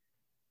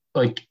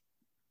like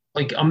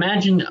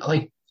imagine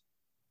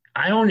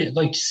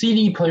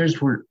CD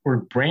players were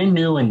brand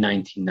new in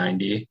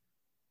 1990,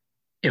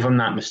 if I'm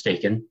not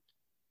mistaken.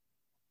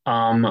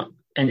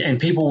 And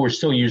people were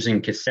still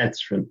using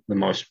cassettes for the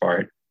most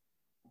part.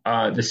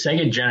 The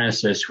Sega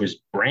Genesis was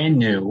brand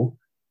new.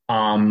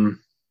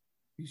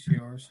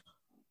 VCRs.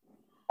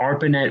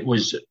 ARPANET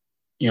was,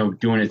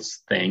 doing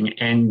its thing,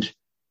 and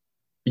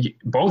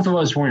both of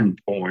us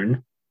weren't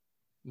born.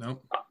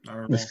 Nope. Not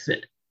at all.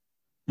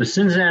 The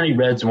Cincinnati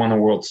Reds won the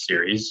World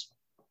Series.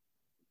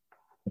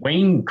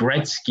 Wayne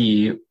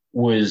Gretzky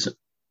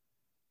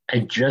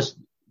had just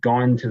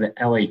gone to the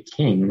LA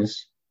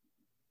Kings,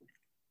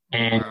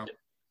 and Wow.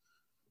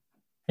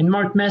 and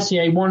Mark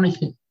Messier won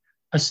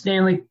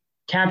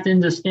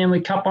captained the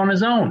Stanley Cup on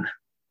his own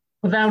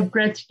without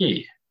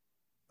Gretzky.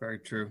 Very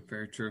true.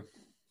 Very true.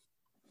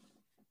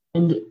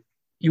 And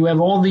you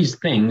have all these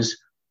things.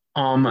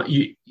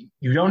 You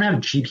don't have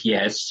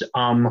GPS.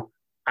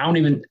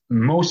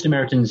 Most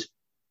Americans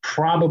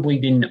probably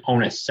didn't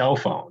own a cell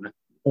phone,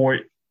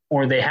 or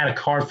they had a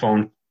car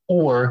phone,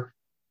 or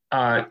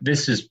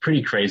this is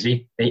pretty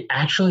crazy, they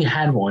actually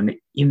had one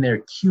in their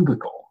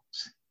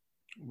cubicles.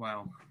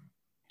 Wow.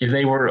 If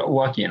they were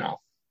lucky enough.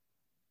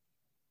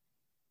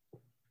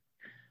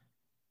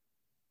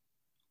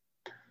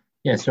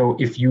 Yeah, so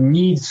if you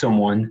need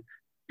someone,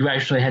 you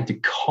actually had to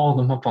call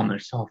them up on their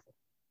cell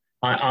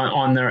phone,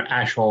 on their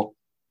actual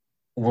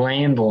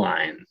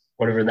landline,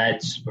 whatever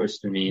that's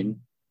supposed to mean.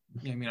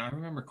 Yeah, I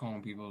remember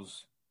calling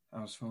people's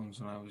house phones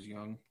when I was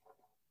young.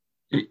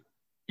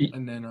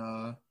 And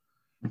then,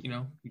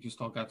 we just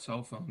all got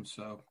cell phones,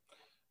 so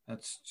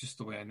that's just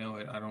the way I know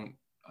it.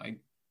 I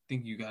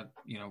think you got,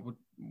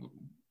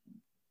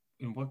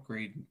 in what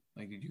grade,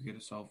 did you get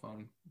a cell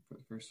phone for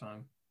the first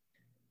time?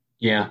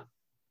 Yeah,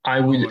 I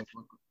would.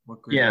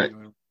 What grade were you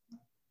in?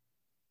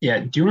 Yeah,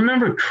 do you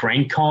remember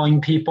crank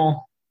calling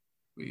people?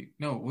 Wait,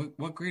 no,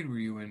 what grade were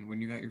you in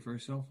when you got your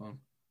first cell phone?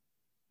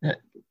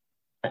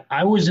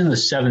 I was in the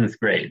 7th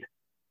grade,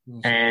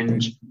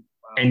 and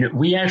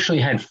we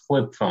actually had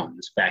flip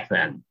phones back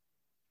then.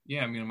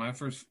 Yeah, my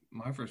first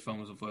phone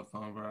was a flip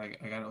phone, but I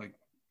got it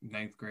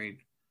 9th grade.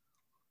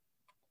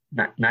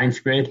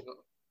 9th grade?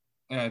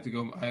 I had to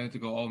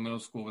go all middle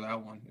school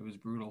without one. It was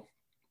brutal.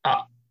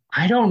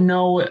 I don't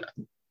know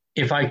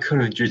if I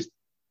could have just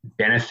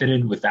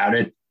benefited without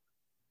it.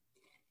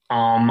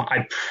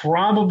 I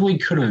probably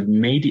could have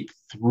made it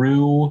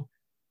through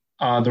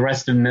the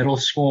rest of middle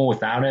school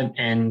without it,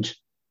 and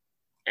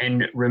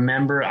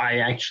remember, I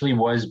actually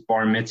was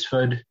bar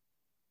mitzvahed.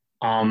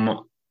 Yeah,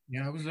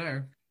 I was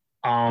there.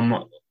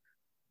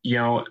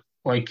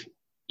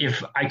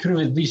 If I could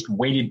have at least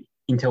waited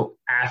until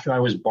after I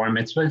was bar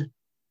mitzvahed,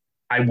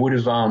 I would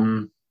have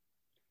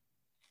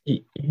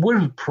it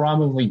would have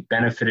probably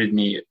benefited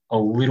me a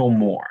little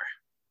more.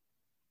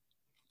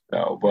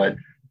 So, but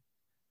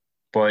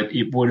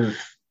it would have.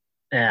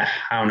 I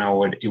don't know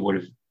what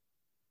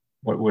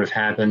would have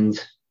happened.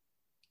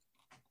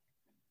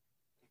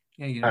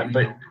 Yeah,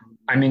 but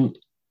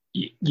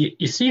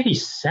you see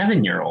these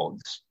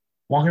 7-year-olds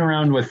walking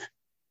around with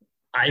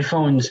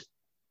iPhones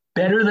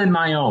better than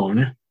my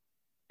own,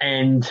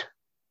 and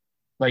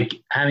like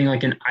having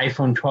like an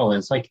iPhone 12. And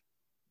it's like,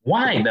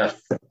 why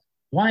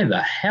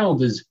the hell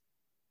does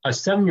a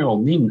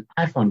 7-year-old need an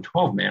iPhone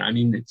 12, man? I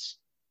mean, it's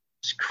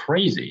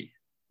crazy.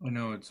 I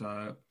know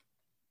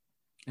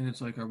and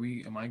it's like,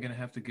 am I gonna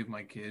have to give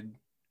my kid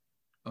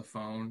a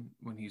phone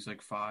when he's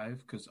like 5?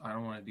 Because I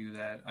don't want to do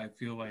that. I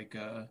feel like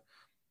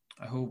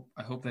I hope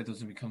that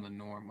doesn't become the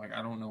norm. Like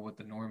I don't know what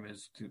the norm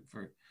is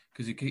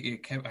because I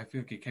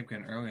feel like it kept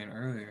getting earlier and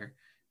earlier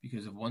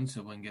because if one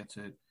sibling gets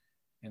it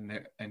and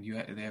they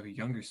have a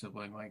younger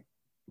sibling. Like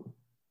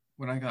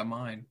when I got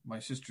mine, my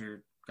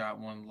sister got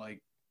one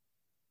like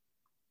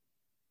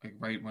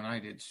right when I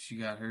did. She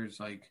got hers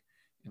like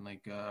in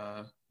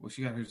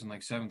she got hers in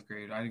like 7th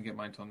grade. I didn't get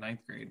mine until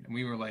 9th grade, and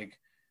we were like,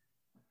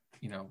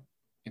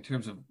 in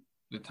terms of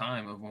the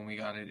time of when we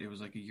got it, it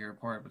was like a year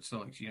apart, but still,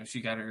 like,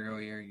 she got it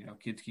earlier.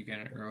 Kids keep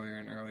getting it earlier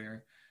and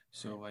earlier.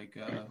 So like,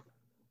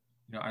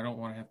 I don't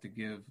want to have to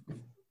give,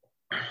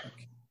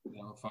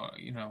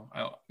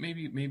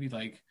 maybe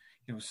like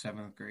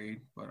 7th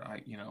grade, but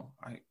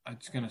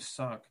it's gonna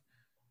suck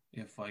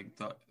if like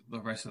the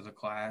rest of the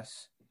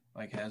class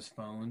like has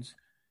phones,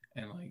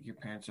 and like your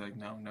parents are like,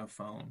 no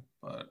phone,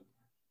 but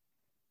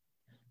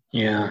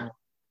yeah,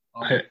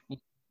 I'll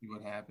see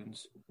what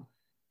happens.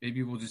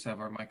 Maybe we'll just have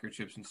our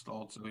microchips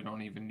installed so we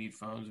don't even need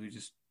phones. We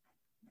just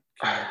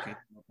communicate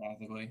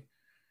telepathically.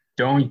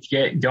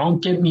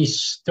 Don't get me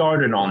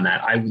started on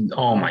that.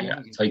 Oh my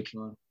God. It's like,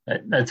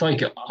 that's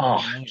like, oh,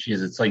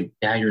 jeez, it's like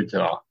dagger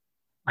to,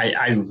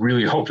 I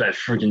really hope that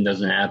freaking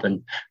doesn't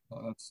happen.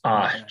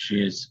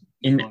 Jeez.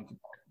 It's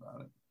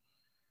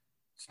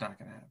not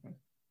going to happen.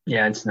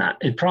 Yeah, it's not.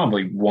 It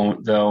probably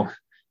won't, though.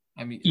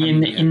 I mean,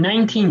 in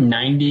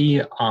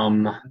 1990,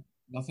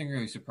 nothing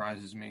really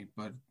surprises me,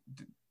 but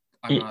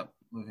I'm not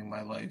living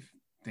my life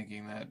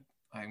thinking that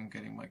I'm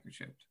getting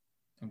microchipped.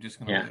 I'm just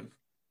gonna live.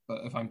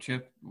 But if I'm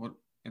chipped,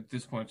 at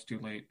this point it's too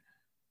late.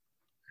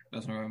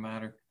 Doesn't really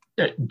matter.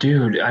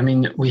 Dude, I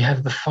mean, we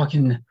have the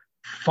fucking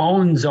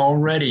phones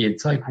already.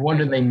 It's like, what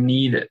do they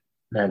need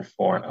that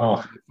for?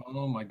 My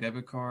phone, my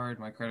debit card,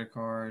 my credit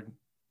card.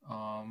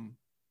 I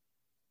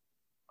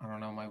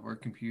don't know, my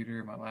work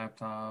computer, my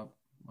laptop,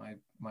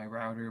 my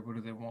router. What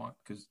do they want?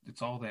 Because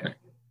it's all there.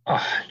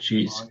 Oh,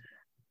 jeez.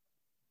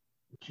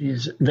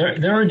 Jeez,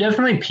 there are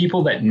definitely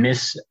people that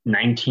miss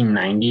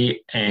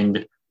 1990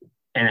 and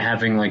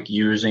having like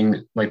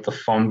using like the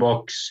phone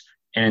books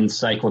and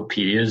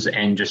encyclopedias,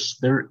 and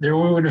just there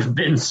would have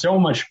been so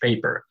much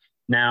paper.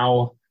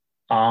 Now,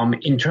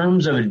 in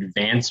terms of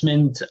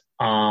advancement,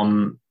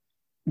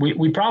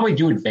 we probably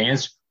do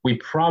advance. We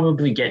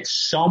probably get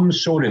some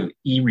sort of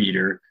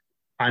e-reader.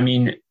 I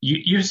mean,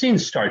 you've seen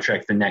Star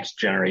Trek: The Next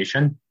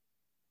Generation?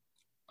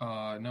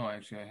 No,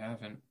 actually, I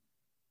haven't.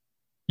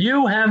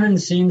 You haven't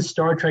seen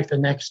Star Trek: The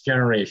Next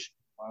Generation.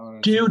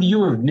 Dude,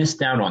 you have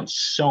missed out on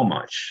so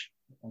much.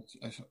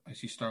 I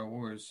see Star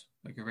Wars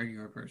like a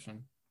regular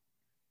person.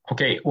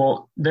 Okay,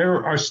 well,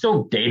 there are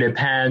still data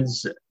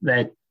pads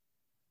that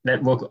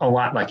look a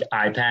lot like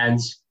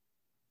iPads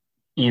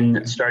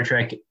in Star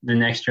Trek: The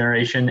Next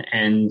Generation,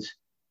 and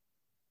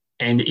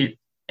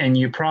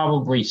you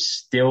probably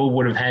still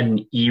would have had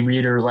an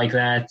e-reader like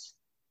that,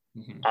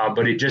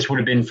 but it just would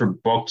have been for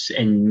books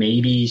and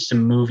maybe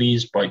some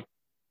movies, but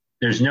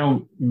there's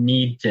no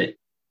need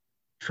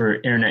for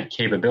internet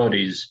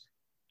capabilities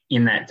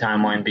in that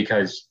timeline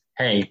because,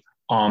 hey,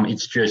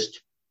 it's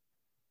just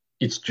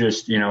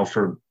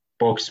for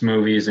books,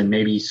 movies, and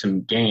maybe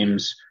some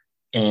games,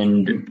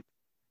 and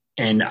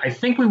I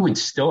think we would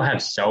still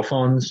have cell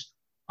phones,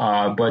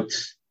 but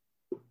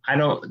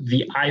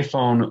the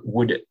iPhone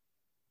would,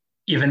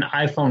 if an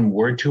iPhone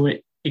were to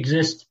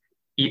exist,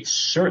 it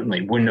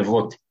certainly wouldn't have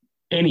looked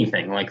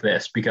anything like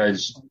this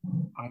because,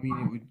 I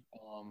mean,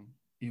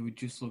 it would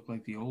just look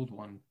like the old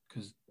one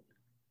because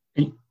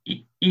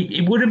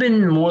it would have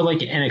been more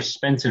like an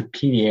expensive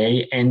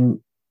PDA, and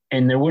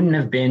there wouldn't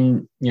have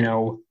been,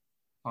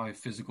 probably a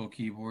physical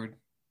keyboard.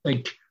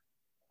 Like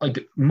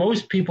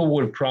most people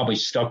would have probably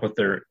stuck with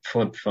their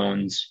flip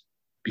phones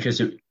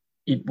because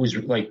it was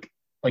like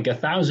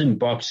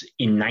 $1,000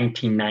 in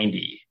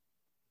 1990.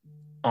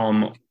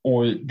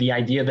 Or the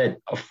idea that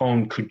a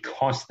phone could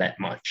cost that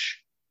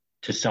much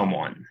to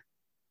someone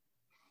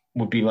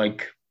would be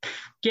like,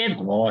 get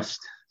lost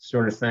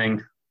sort of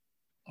thing.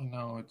 I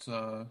know it's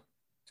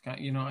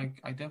kind of,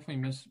 I definitely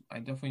miss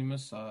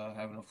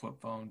having a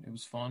flip phone. It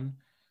was fun.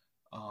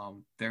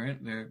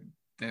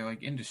 They're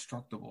like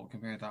indestructible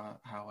compared to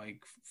how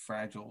like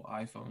fragile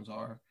iPhones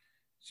are.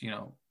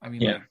 So, I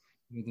mean,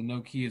 like the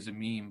Nokia is a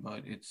meme,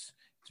 but it's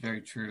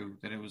very true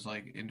that it was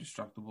like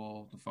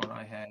indestructible. The phone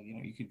I had,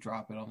 you could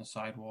drop it on the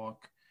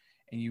sidewalk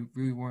and you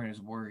really weren't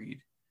as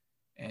worried.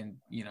 And,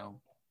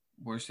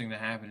 worst thing that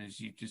happened is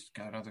you just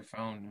got another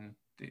phone,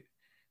 and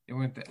they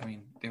weren't I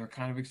mean, they were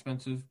kind of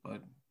expensive,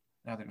 but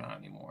now they're not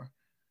anymore.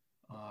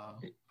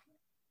 What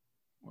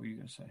were you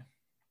going to say?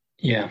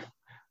 Yeah.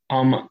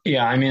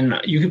 Yeah, I mean,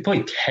 you could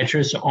play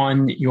Tetris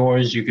on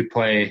yours. You could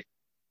play,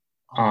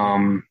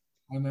 I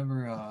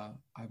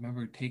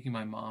remember taking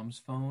my mom's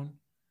phone,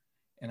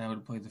 and I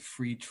would play the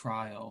free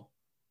trial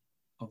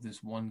of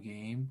this one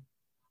game.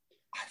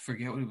 I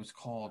forget what it was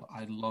called.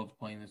 I loved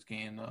playing this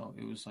game though.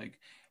 It was like,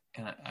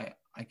 and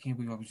I can't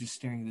believe I was just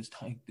staring at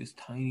this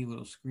tiny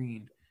little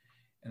screen,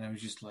 and I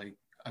was just like,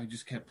 I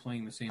just kept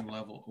playing the same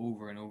level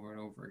over and over and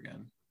over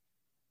again.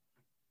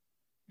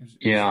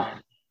 Yeah.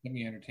 Kept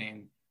me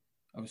entertained.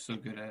 I was so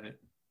good at it.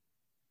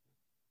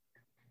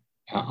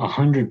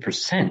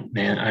 100%,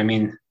 man. I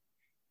mean,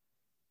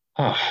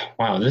 oh,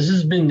 wow. This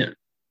has been,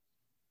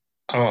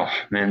 oh,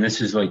 man,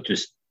 this is like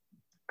just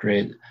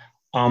great.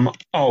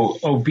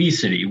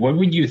 Obesity. What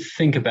would you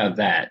think about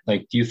that?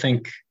 Like, do you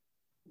think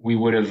we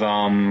would have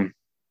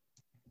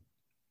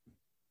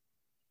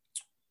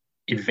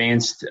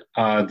advanced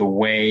the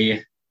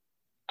way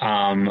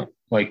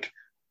like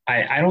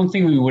I don't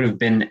think we would have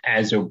been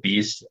as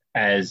obese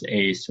as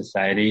a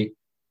society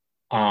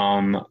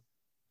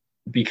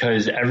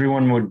because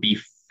everyone would be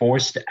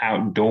forced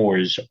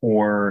outdoors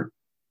or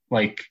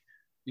like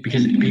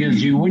because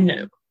you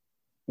wouldn't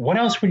what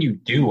else would you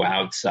do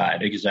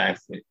outside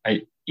exactly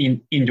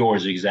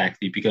indoors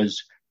exactly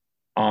because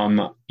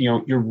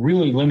you're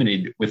really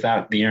limited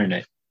without the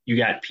internet. You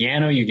got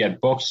piano, you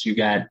got books, you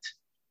got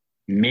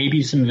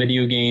maybe some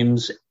video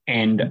games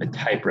and a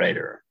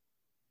typewriter.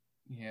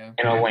 Yeah.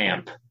 And a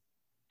lamp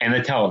and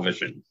a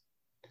television.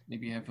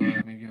 Maybe you have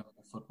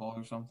a football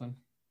or something.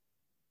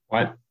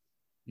 What?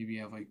 Maybe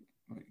you have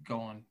go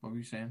on. What were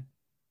you saying?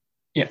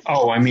 Yeah.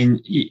 Oh, I mean,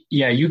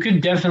 yeah, you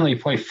could definitely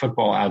play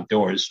football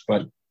outdoors,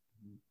 but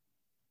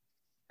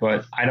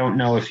I don't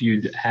know if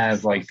you'd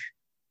have like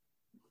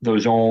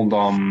those old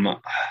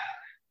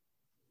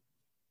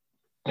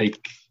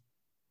like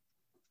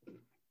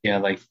yeah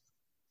like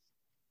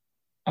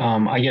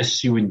I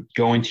guess you would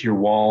go into your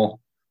wall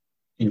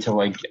into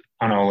like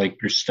I don't know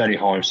like your study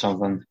hall or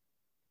something.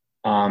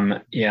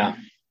 Yeah.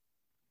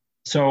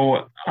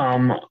 So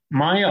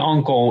my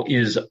uncle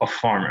is a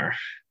farmer,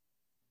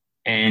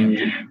 and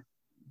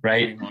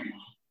right,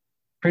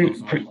 pretty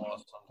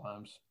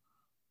sometimes.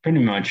 Pretty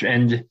much,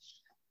 and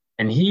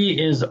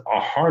he is a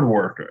hard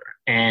worker,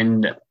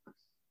 and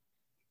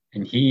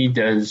he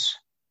does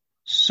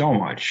so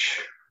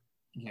much.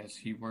 Yes,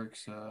 he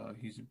works.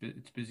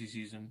 It's busy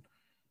season.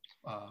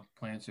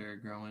 Plants are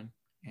growing,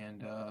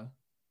 and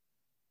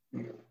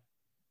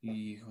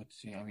he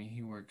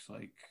works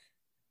like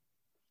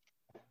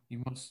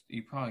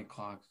he probably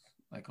clocked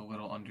like a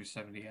little under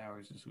 70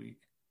 hours this week.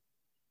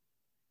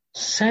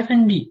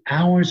 70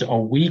 hours a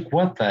week?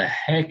 What the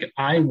heck?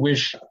 I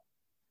wish,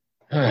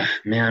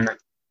 man,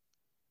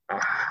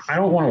 I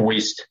don't want to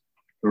waste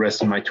the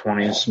rest of my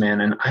 20s, man,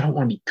 and I don't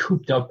want to be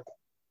cooped up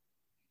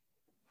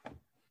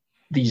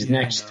these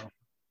next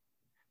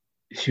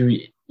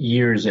few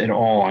years at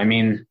all. I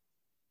mean,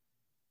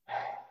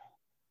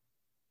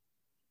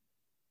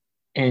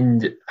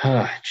 and,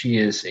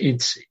 geez,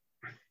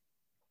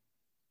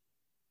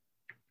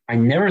 I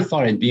never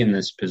thought I'd be in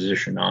this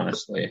position,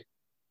 honestly.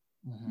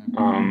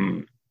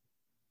 Mm-hmm.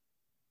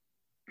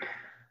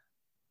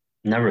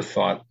 Never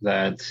thought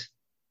that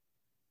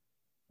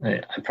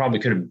I probably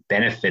could have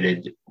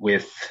benefited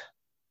with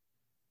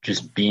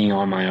just being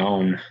on my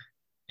own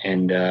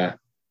and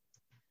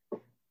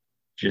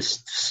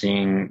just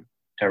seeing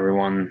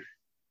everyone,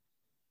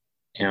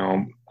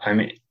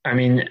 I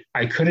mean,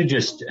 I could have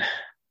just,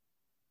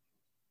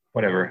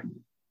 whatever.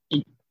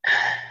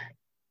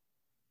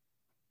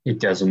 It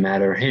doesn't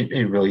matter.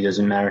 It really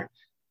doesn't matter.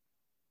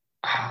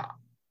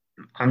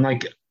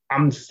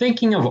 I'm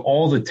thinking of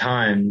all the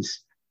times,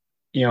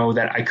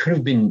 that I could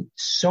have been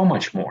so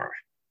much more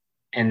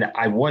and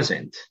I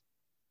wasn't.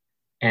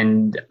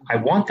 And I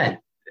want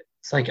that.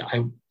 It's like,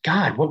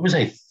 God, what was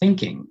I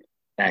thinking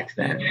back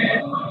then?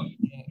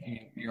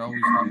 You're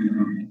always going to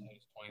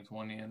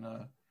 2020 and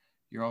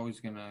you're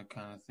always going to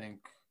kind of think,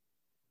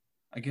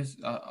 I guess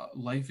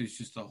life is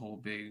just a whole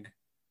big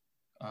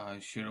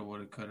shoulda,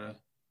 woulda, coulda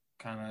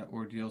kind of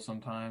ordeal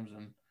sometimes.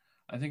 And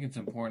I think it's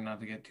important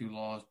not to get too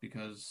lost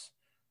because,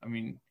 I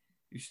mean,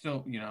 you're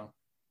still,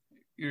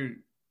 you're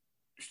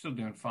still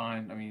doing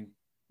fine. I mean,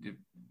 if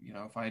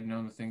I had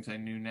known the things I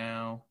knew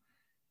now,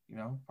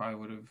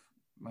 probably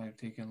might have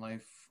taken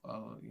life,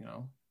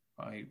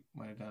 probably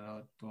might have done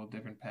a little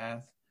different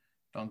path,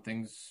 done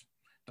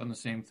the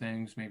same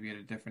things, maybe at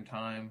a different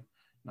time,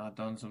 not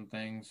done some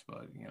things,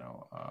 but,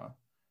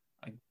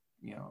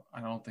 I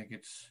don't think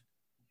it's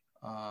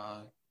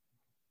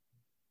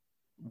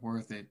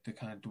worth it to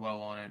kind of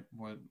dwell on it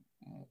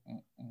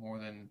more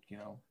than,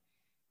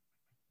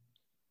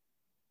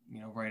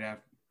 right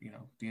after,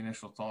 the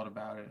initial thought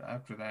about it.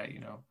 After that,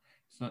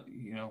 it's not,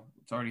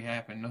 it's already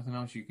happened. Nothing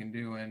else you can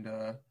do. And,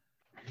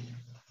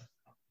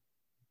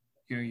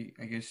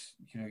 I guess,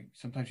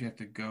 sometimes you have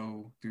to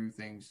go through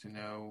things to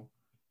know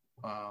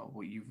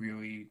what you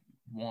really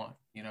want,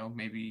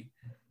 maybe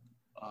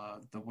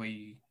the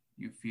way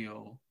you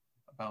feel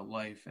about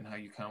life and how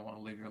you kind of want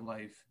to live your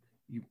life.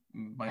 You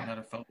might not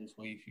have felt this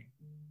way if you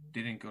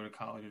didn't go to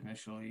college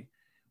initially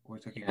or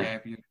took a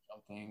gap year or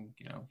something.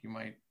 You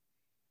might,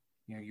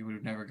 you would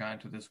have never gotten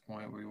to this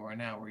point where you are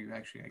now, where you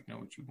actually know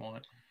what you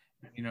want.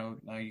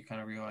 Now you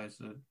kind of realize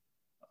that,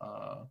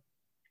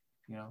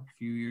 a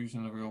few years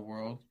in the real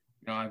world.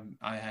 I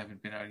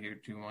haven't been out here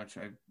too much.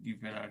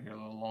 You've been out here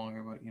a little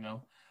longer, but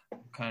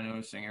kind of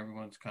noticing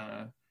everyone's kind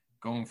of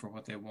going for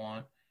what they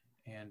want,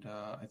 and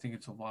I think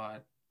it's a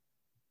lot.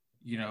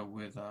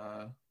 With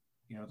the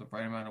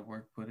right amount of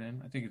work put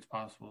in, I think it's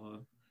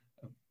possible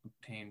to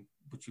obtain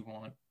what you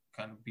want.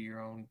 Kind of be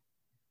your own,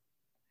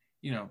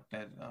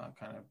 that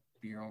kind of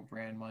be your own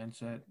brand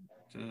mindset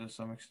to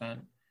some extent.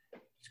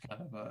 It's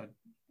kind of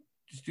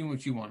just doing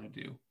what you want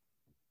to do.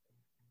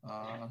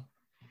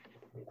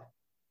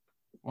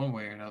 One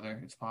way or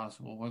another, it's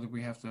possible. Whether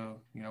we have to,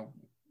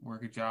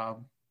 work a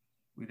job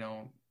we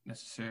don't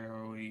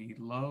necessarily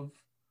love,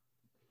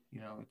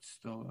 it's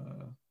still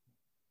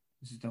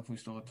this is definitely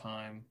still a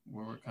time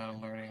where we're kind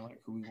of learning like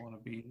who we want to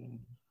be and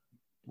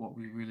what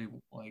we really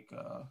like.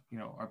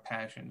 Our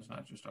passions,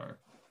 not just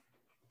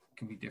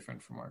can be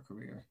different from our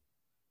career.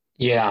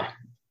 Yeah,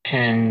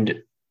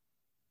 and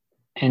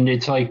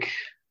it's like,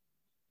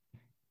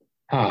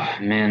 oh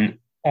man,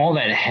 all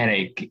that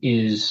headache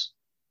is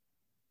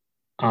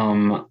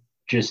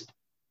just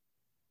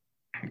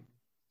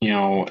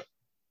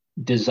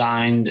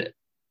designed.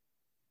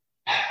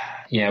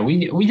 Yeah,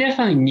 we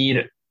definitely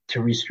need to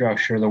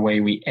restructure the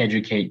way we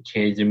educate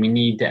kids, and we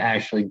need to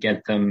actually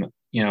get them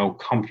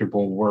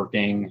comfortable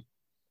working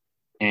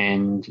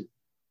and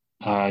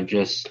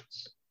just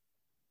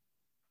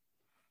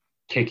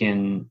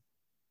kicking.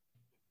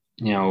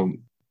 I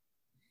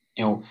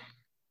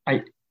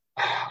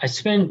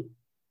spent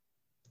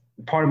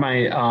part of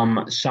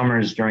my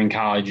summers during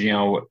college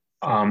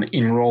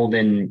enrolled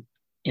in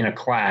a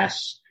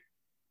class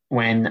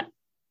when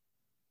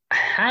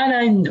had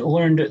I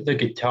learned the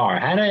guitar,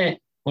 had I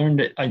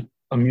learned a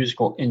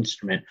musical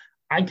instrument,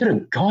 I could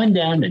have gone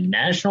down to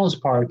Nationals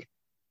Park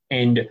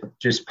and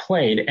just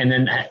played, and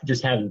then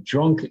just have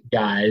drunk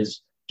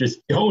guys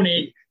just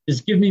donate,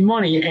 just give me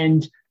money,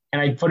 and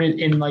I put it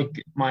in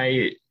like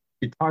my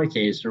guitar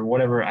case or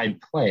whatever I'd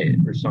play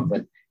or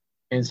something.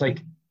 And it's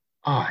like,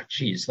 oh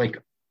geez,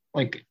 like,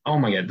 oh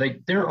my God,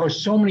 like there are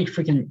so many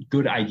freaking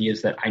good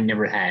ideas that I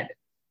never had.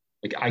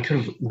 Like I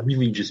could have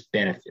really just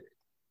benefited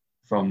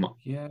from.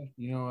 Yeah,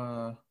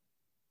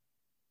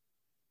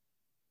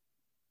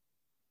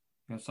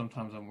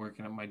 sometimes I'm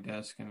working at my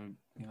desk and,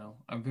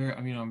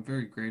 I'm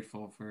very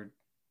grateful for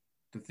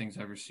the things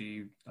I've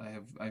received.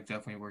 I've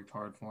definitely worked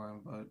hard for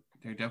them, but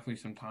there are definitely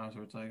some times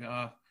where it's like,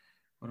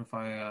 what if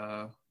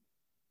I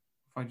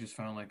just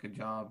found like a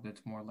job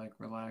that's more like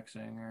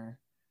relaxing or,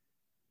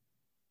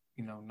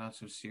 not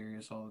so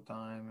serious all the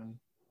time and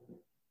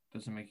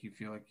doesn't make you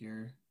feel like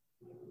you're,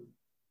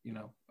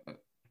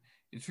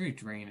 it's very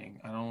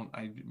draining.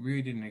 I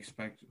really didn't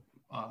expect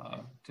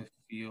to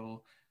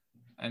feel,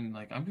 and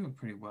like I'm doing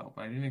pretty well,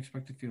 but I didn't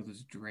expect to feel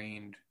this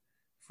drained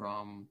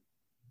from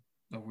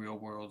the real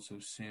world so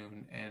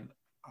soon. And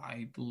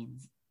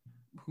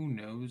who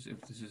knows if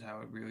this is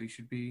how it really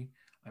should be.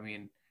 I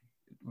mean,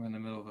 we're in the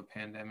middle of a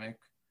pandemic.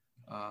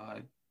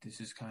 This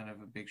is kind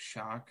of a big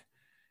shock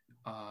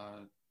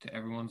to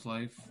everyone's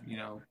life.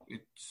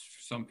 It's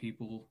for some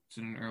people it's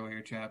in an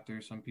earlier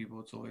chapter, some people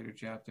it's a later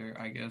chapter.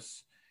 I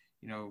guess,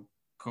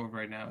 COVID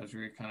right now has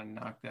really kind of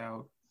knocked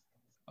out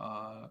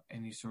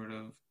any sort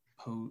of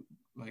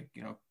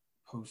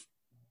post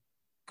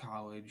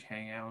college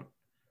hangout.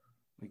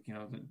 Like,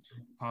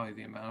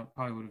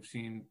 probably would have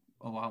seen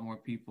a lot more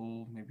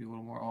people, maybe a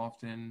little more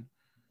often.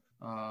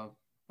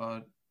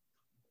 But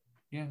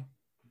yeah.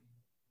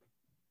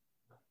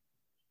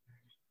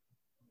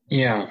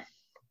 Yeah.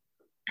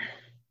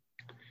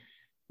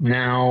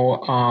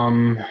 Now,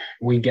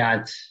 we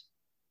got,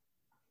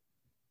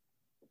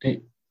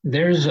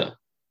 there's,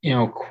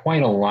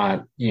 quite a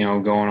lot,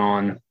 going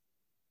on.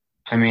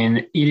 I mean,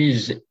 it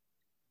is,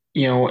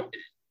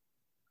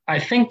 I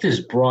think this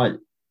brought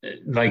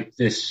like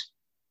this,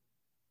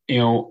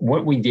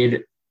 what we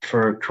did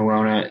for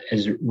Corona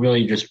has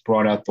really just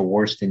brought out the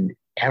worst in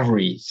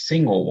every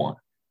single one.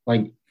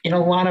 Like in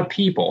a lot of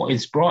people,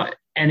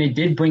 and it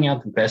did bring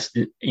out the best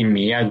in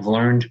me. I've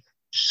learned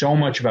so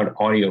much about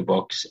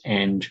audiobooks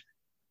and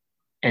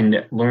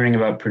learning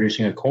about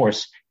producing a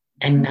course.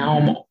 And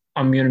now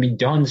I'm going to be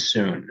done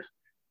soon.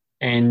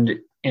 And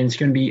it's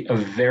going to be a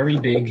very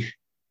big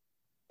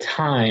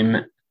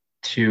time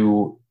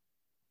to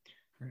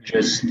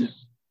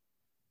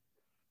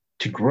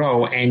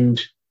grow.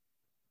 And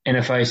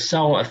if I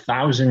sell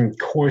 1,000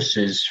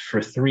 courses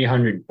for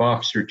 $300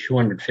 or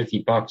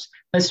 $250,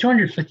 that's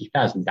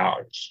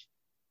 $250,000.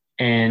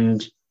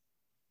 And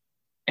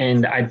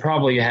I'd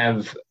probably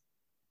have,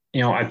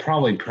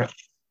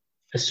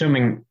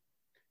 assuming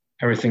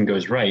everything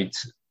goes right,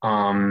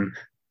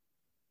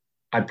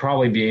 I'd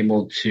probably be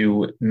able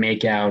to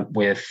make out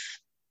with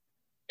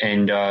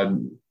and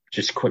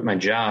just quit my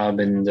job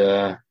and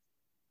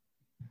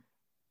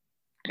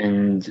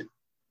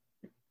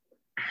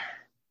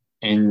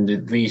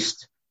at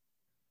least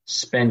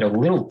spend a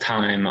little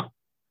time,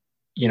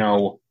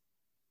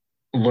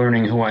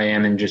 learning who I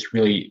am and just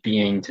really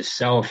being to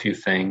sell a few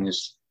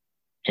things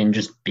and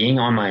just being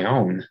on my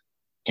own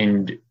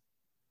and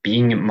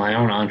being my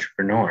own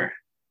entrepreneur.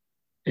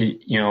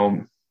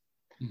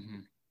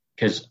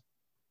 Because,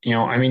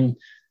 I mean,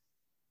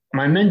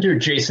 my mentor,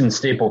 Jason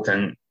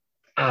Stapleton,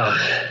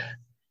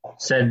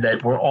 said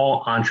that we're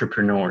all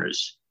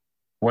entrepreneurs,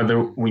 whether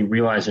we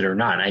realize it or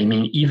not. I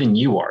mean, even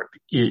you are.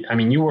 I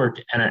mean, you work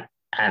at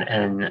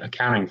an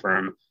accounting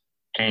firm,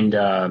 and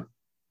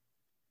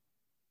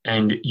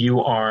you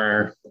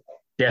are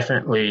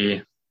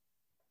definitely,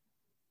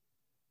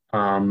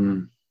 I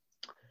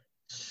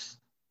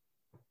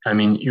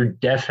mean, you're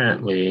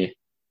definitely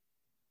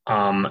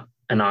an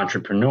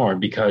entrepreneur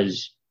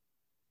because,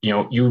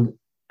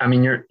 I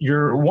mean,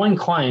 your one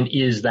client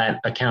is that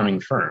accounting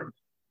firm,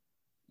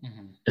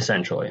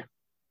 essentially.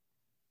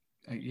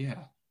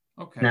 Yeah.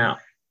 Okay.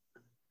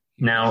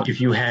 Now,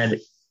 if you had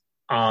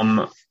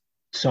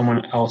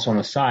someone else on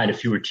the side,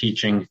 if you were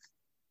teaching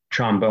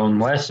trombone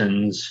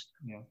lessons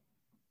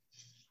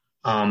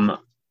on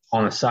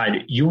the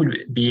side, you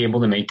would be able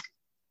to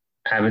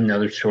have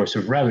another source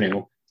of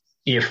revenue.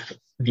 If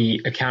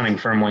the accounting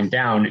firm went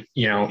down,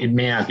 it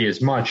may not be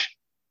as much,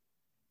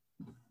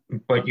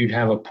 but you'd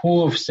have a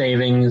pool of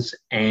savings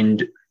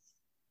and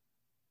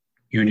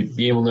you'd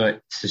be able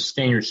to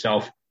sustain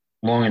yourself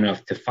long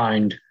enough to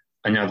find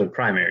another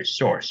primary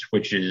source,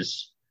 which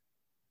is,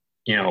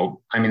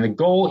 I mean, the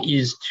goal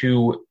is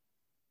to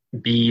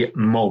be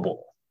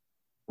mobile,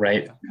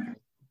 right?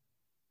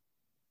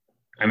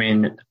 I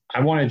mean,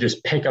 I want to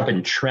just pick up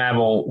and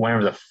travel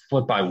whenever the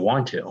flip I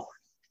want to.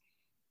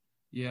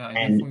 Yeah, I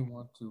definitely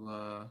want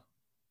to,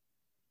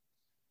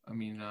 I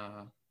mean,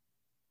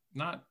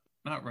 not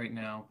right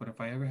now, but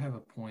if I ever have a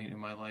point in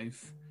my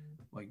life,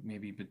 like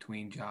maybe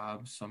between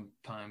jobs,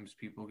 sometimes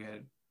people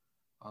get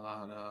a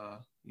lot, a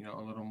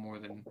little more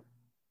than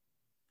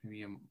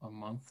maybe a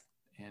month.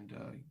 And,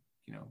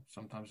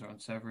 sometimes they're on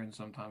severance,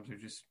 sometimes they're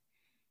just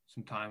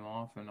some time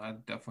off. And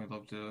I'd definitely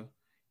love to,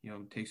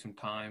 take some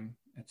time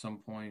at some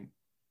point,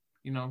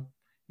 in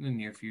the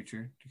near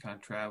future to kind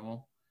of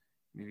travel,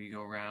 maybe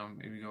go around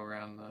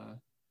the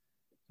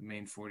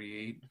main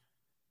 48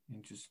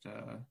 and just,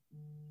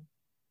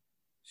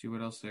 see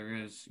what else there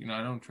is.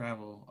 I don't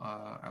travel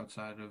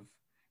outside of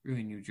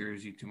really New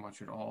Jersey too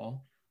much at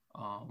all.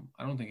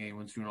 I don't think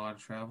anyone's doing a lot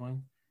of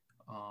traveling.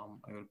 I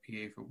go to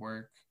PA for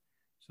work.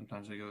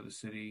 Sometimes I go to the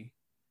city.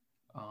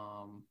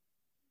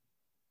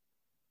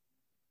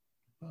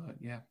 But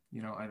yeah,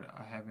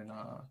 I haven't,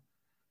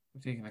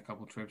 I've taken a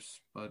couple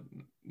trips, but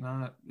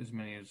not as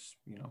many as,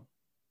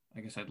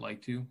 I guess I'd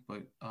like to,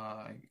 but,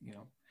 I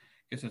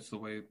guess that's the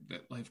way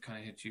that life kind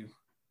of hits you.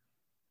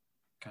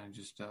 Kind of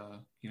just,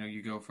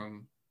 you go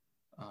from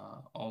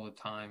all the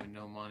time and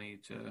no money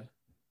to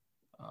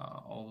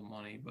all the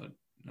money but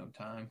no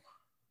time.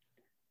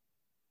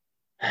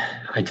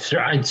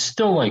 I'd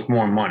still like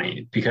more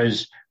money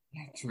because,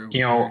 True.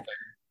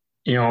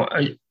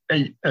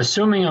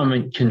 Assuming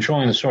I'm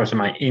controlling the source of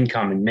my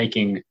income and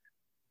making,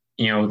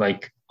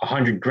 like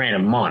 $100,000 a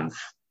month,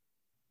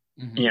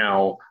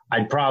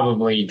 I'd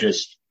probably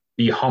just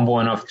be humble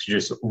enough to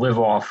just live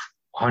off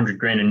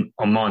 $100,000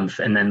 a month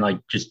and then like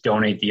just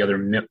donate the other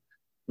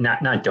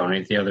not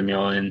donate the other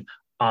million,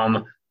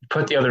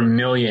 put the other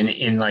million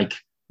in like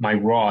my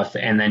Roth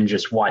and then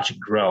just watch it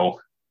grow.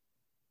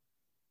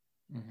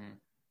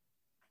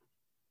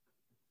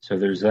 So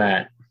there's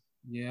that.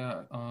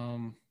 Yeah.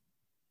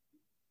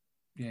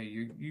 Yeah.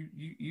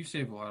 You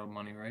save a lot of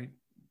money, right?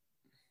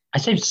 I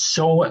save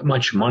so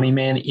much money,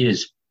 man. It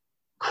is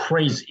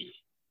crazy.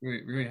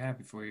 Really, really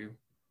happy for you.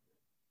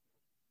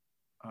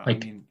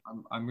 Like, I mean,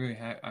 I'm really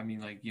happy. I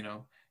mean, like,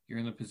 you're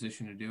in the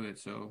position to do it.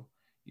 So,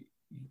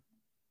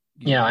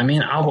 yeah, I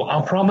mean,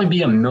 I'll probably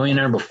be a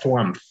millionaire before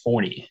I'm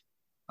 40.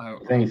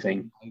 If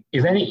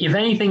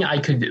anything, I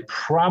could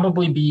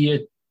probably be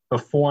it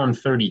before I'm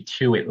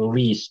 32 at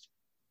least,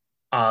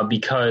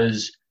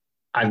 because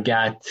I've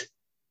got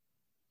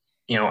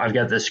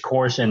this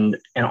course and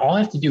all I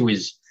have to do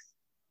is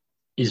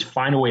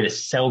find a way to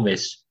sell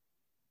this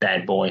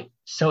bad boy,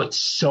 sell it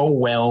so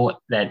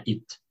well that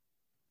it,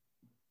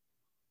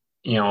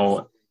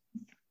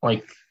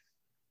 like,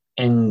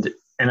 and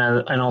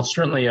I'll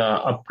certainly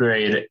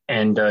upgrade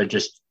and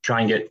just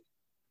try and get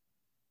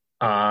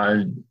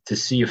to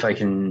see if I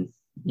can,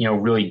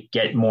 really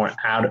get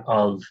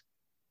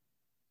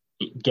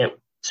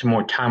some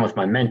more time with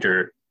my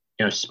mentor,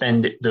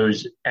 spend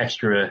those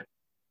extra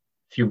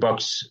few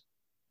bucks,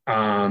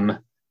 that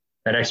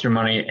extra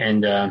money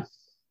and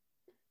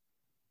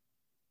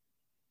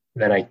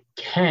that I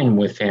can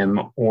with him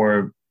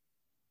or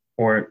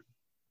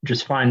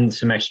just find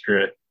some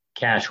extra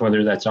cash,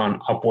 whether that's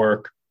on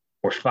Upwork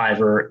or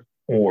Fiverr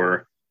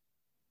or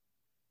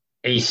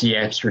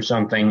ACX or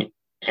something,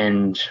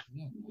 and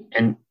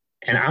I'm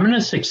going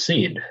to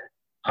succeed.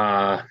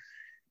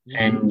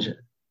 And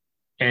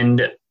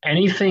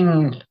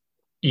anything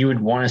you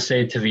would want to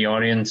say to the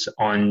audience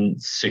on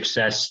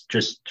success,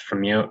 just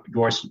from your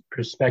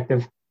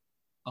perspective?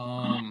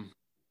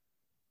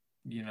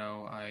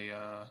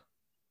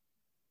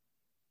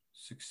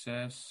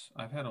 Success.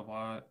 I've had a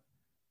lot.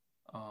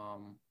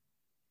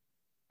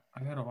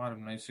 I've had a lot of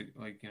nice,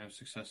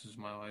 successes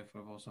in my life.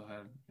 I've also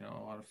had,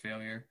 a lot of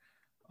failure.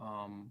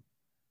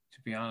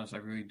 to be honest, I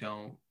really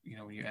don't.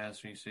 When you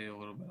ask me, say a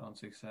little bit on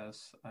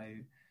success,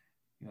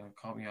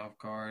 caught me off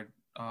guard.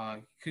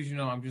 Because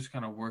I'm just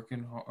kind of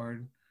working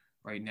hard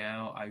right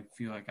now. I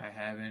feel like I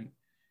haven't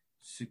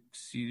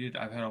succeeded.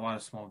 I've had a lot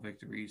of small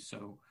victories,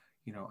 so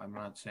I'm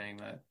not saying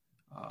that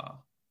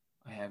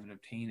I haven't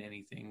obtained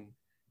anything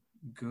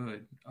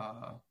good.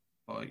 But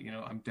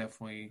I'm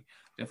definitely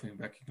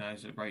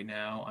recognize that right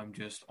now I'm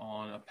just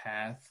on a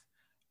path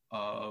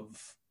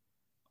of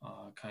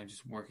kind of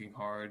just working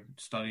hard,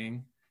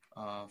 studying.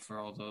 For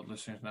all the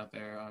listeners out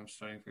there, I'm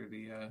studying for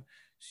the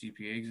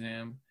CPA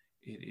exam.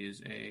 It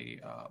is a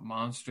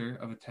monster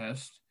of a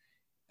test.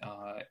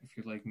 If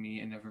you're like me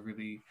and never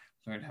really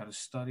learned how to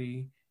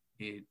study,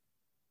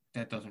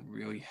 that doesn't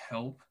really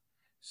help.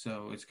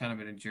 So it's kind of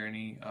been a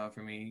journey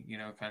for me,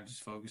 kind of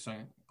just focus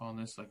on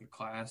this like a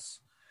class.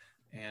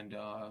 And,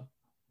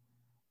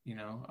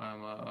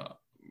 I'm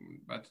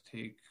about to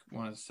take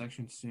one of the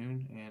sections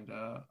soon, and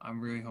I'm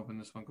really hoping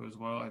this one goes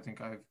well. I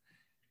think I've,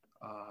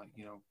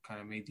 kind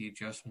of made the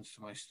adjustments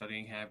to my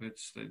studying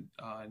habits that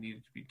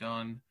needed to be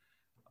done.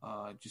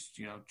 Just,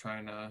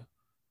 trying to,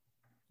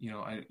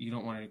 you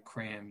don't want to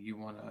cram, you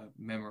want to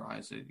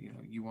memorize it.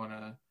 You want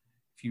to,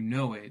 if you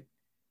know it,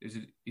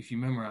 if you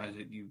memorize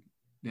it,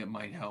 that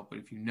might help. But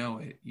if you know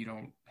it, you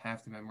don't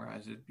have to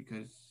memorize it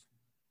because,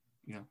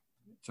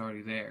 it's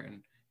already there.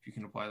 And if you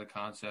can apply the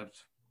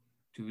concept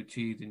to a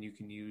T, then you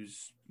can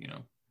use,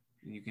 then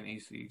you can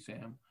ace the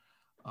exam.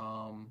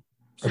 So,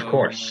 of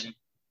course.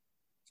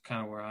 It's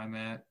kind of where I'm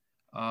at.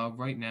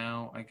 Right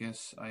now, I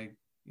guess I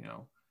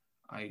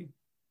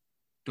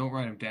don't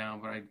write them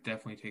down, but I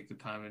definitely take the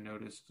time to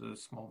notice the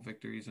small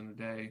victories in the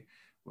day,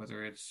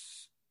 whether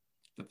it's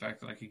the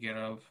fact that I could get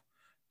up,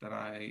 that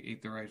I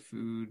ate the right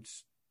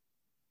foods,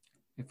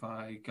 if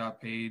I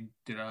got paid,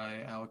 did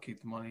I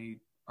allocate the money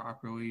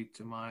properly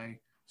to my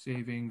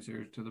savings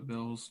or to the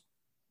bills?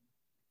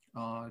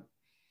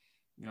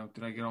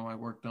 Did I get all my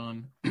work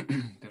done?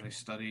 Did I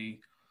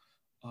study?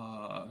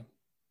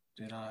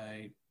 Did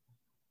I,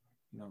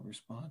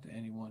 respond to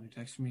anyone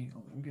who texted me?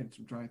 Oh, I'm getting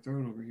some dry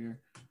throat over here.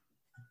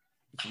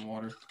 Get some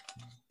water.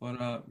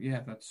 But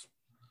yeah, that's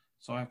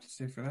all I have to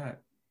say for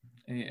that.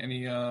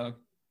 Any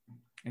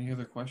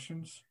other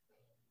questions?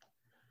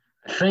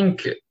 I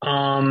think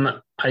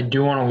I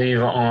do want to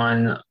leave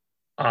on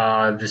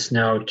this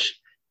note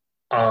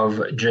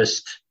of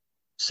just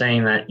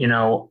saying that,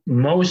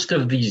 most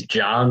of these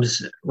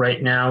jobs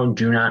right now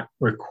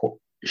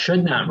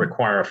should not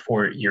require a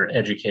 4-year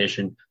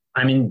education.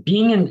 I mean,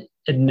 being an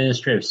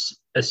administrative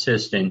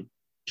assistant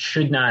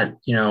should not,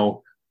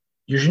 you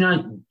should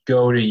not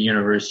go to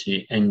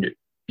university and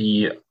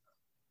be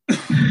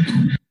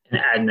an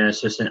admin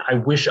assistant. I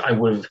wish I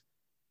would have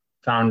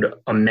found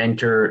a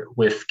mentor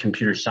with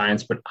computer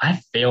science, but I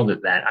failed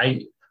at that.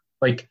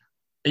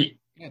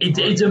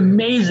 It's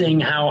amazing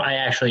how I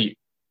actually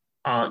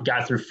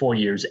got through 4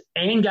 years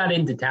and got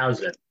into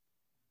Towson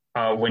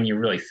when you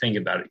really think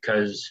about it,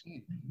 because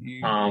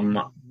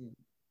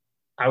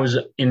I was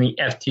in the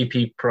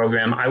FTP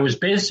program. I was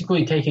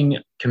basically taking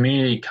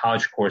community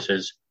college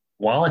courses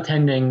while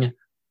attending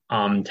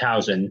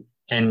Towson,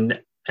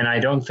 and I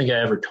don't think I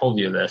ever told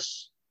you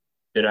this,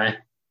 did I?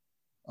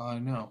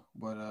 No,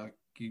 but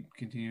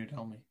continue to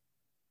tell me.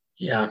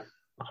 Yeah.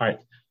 All right.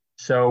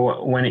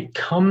 So when it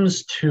came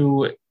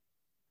to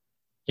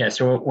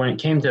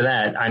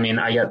that, I mean,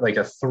 I got like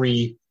a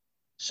 3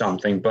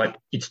 something, but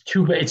it's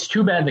too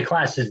bad the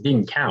classes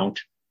didn't count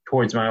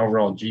towards my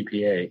overall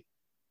GPA.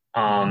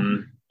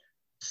 I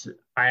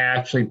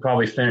actually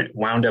probably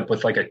wound up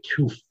with like a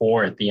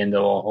 2.4 at the end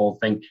of the whole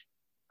thing.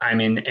 I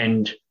mean,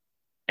 and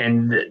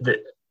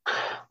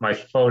my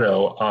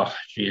photo, oh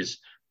geez,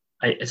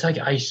 it's like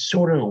I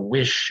sort of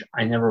wish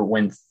I never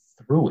went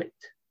through it.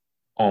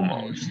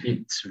 Almost,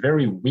 it's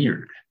very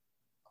weird.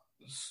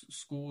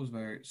 School is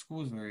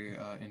very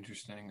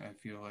interesting. I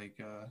feel like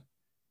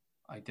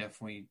I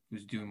definitely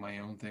was doing my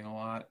own thing a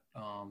lot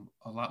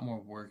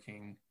more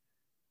working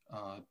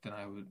than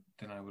I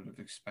would have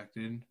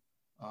expected.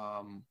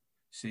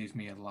 Saves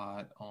me a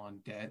lot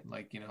on debt.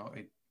 Like,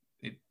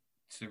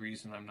 it's the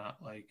reason I'm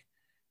not like,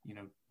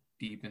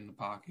 deep in the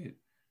pocket.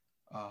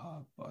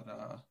 But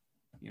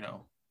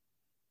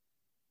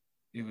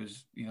it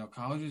was,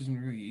 college isn't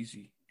really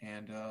easy,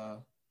 and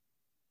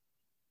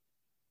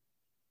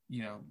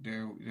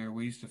there are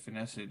ways to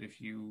finesse it if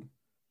you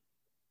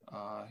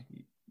if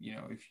you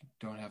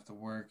don't have to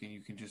work and you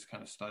can just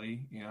kind of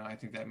study. I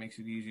think that makes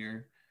it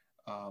easier.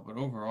 But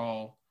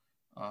overall,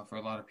 for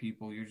a lot of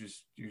people, you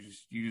just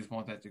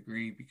want that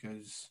degree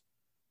because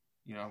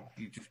you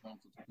just want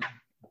the degree.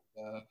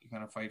 You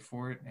kind of fight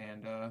for it,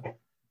 and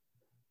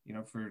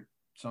for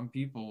some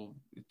people,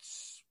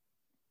 it's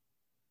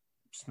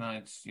not.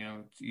 It's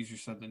easier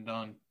said than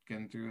done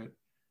getting through it.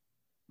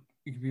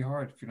 It can be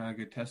hard if you're not a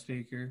good test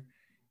taker,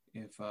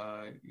 if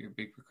you're a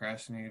big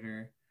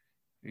procrastinator,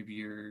 maybe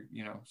you're,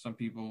 some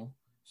people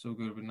so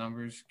good with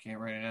numbers, can't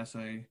write an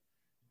essay.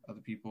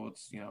 Other people,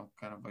 it's,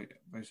 kind of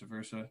vice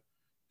versa.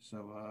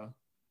 So,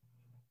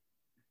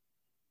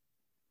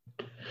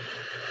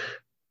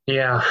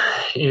 yeah,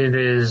 it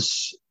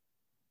is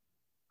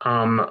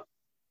And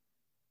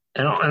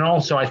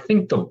also I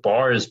think the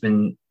bar has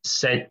been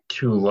set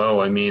too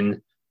low. I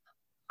mean,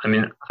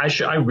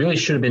 I really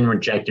should have been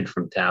rejected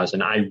from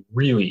Towson. I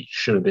really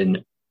should have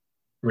been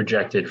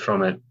rejected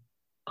from it.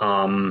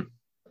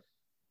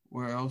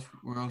 Where else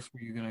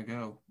were you gonna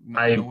go?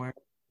 Nowhere.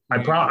 I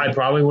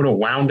probably would have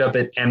wound up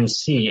at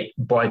MC,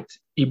 but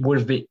it would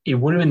have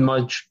been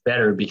much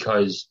better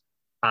because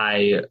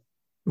I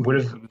would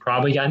have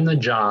probably gotten the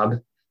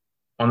job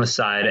on the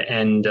side,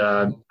 and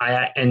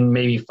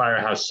maybe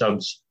Firehouse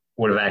Subs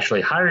would have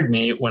actually hired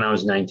me when I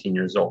was 19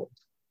 years old.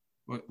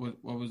 What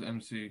was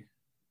MC?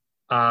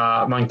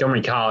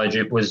 Montgomery College.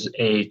 It was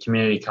a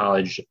community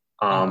college.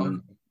 Okay.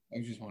 I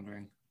was just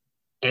wondering.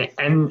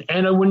 And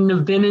I wouldn't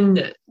have been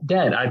in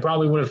debt. I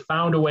probably would have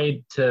found a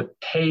way to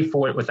pay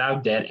for it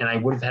without debt, and I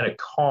would have had a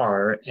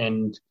car,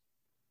 and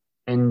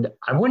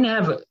I wouldn't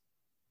have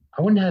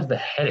the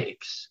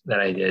headaches that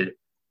I did.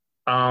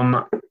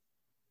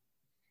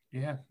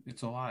 Yeah,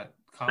 it's a lot.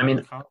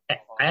 I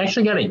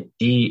actually got a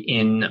D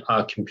in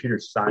computer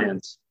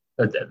science.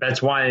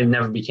 That's why I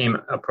never became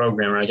a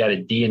programmer. I got a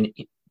D in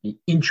the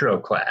intro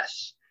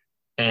class,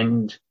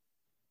 and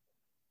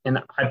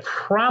I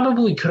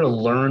probably could have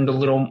learned a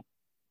little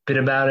bit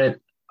about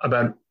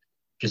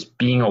just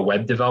being a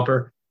web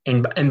developer.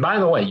 And by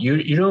the way,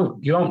 you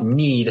don't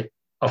need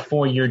a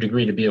 4-year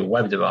degree to be a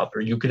web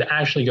developer. You could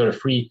actually go to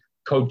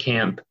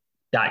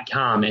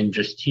freecodecamp.com and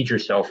just teach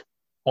yourself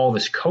all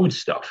this code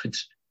stuff.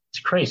 It's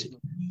crazy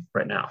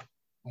right now.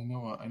 I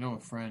know a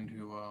friend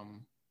who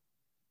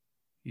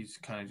he's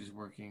kind of just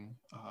working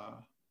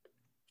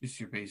just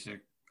your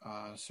basic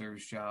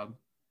service job,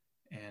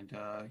 and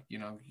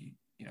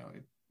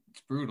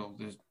it's brutal.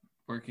 There's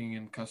working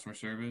in customer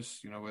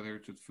service, whether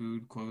it's with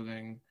food,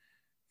 clothing,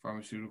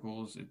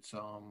 pharmaceuticals. It's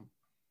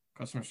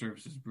customer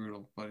service is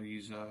brutal, but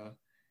he's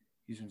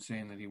been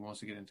saying that he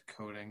wants to get into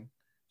coding.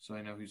 So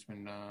I know he's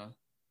been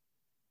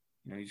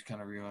he's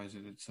kind of realized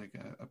that it's like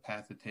a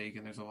path to take,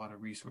 and there's a lot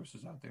of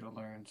resources out there to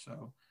learn.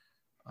 So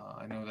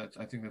I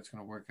think that's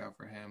going to work out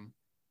for him.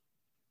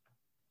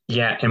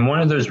 Yeah, and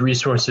one of those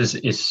resources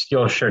is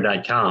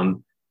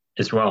Skillshare.com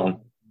as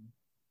well.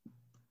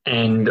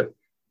 And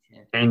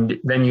then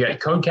you got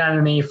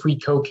Codecademy,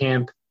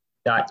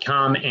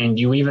 freecodecamp.com, and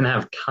you even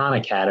have Khan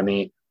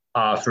Academy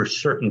for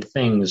certain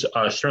things.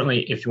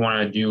 Certainly if you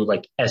want to do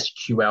like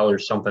SQL or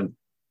something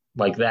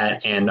like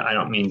that, and I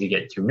don't mean to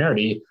get too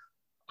nerdy.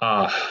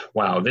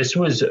 Wow, this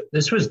was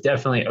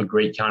definitely a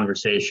great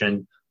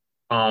conversation.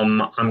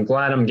 I'm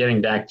glad I'm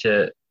getting back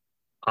to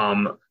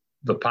the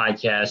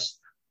podcast.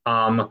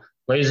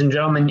 Ladies and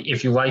gentlemen,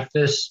 if you like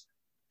this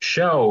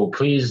show,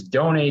 please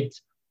donate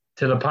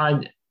to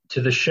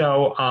the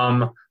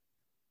show.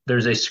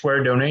 There's a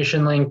Square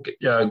donation link.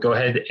 Go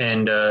ahead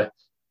and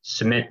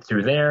submit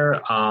through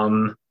there.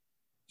 $5,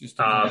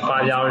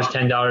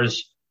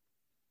 $10,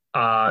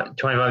 $25,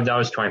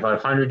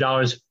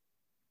 $2,500.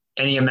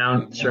 Any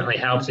amount certainly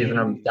helps.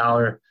 Even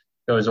 $1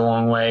 goes a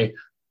long way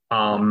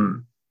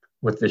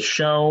with the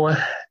show,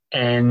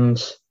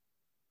 and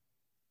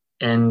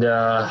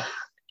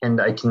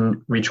I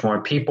can reach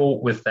more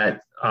people with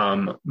that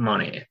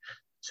money.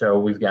 So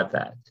we've got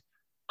that.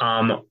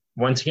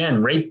 Once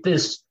again, rate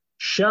this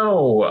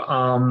show.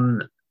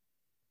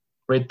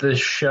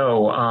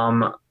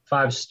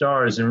 5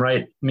 stars and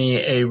write me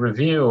a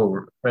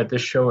review. Write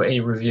this show a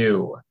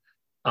review.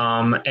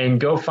 And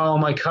go follow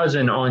my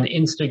cousin on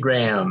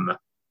Instagram,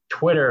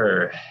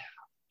 Twitter,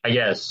 I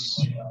guess.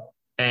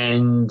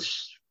 And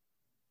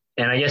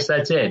I guess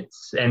that's it.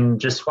 And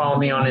just follow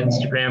me on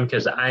Instagram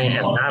because I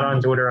am not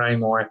on Twitter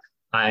anymore.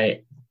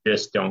 I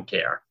just don't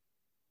care.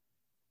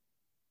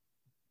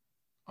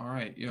 All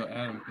right.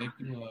 Adam,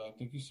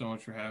 thank you so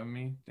much for having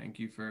me. Thank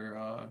you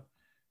for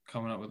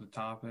coming up with the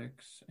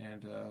topics,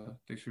 and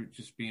thanks for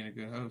just being a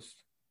good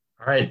host.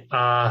 All right.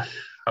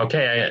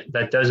 Okay.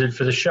 That does it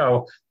for the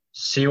show.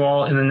 See you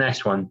all in the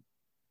next one.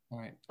 All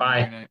right.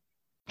 Bye.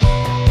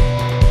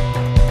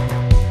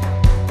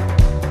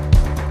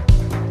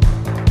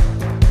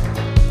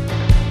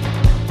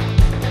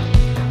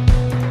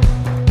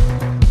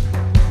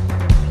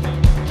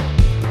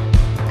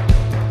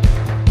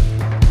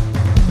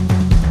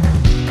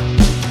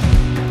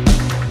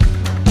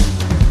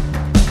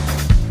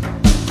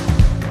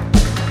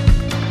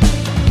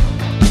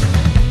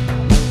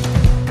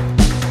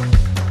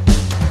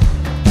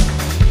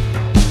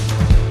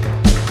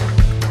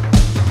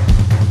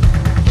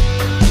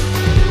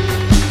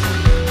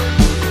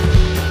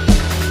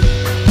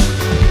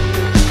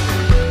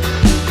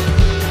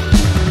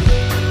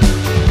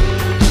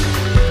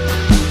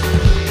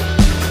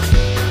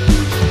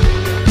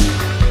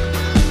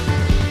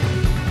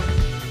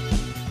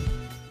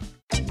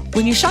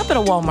 When you shop at a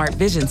Walmart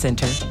Vision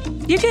Center,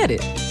 you get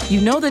it.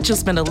 You know that you'll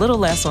spend a little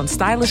less on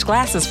stylish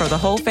glasses for the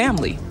whole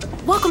family.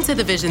 Welcome to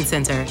the Vision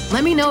Center.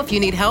 Let me know if you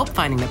need help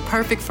finding the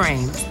perfect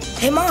frames.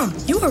 Hey, Mom,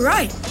 you were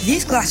right.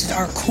 These glasses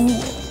are cool.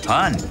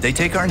 Hon, they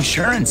take our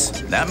insurance.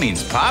 That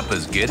means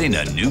Papa's getting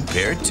a new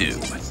pair, too.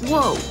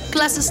 Whoa,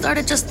 glasses start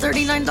at just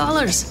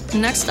 $39.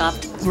 Next stop,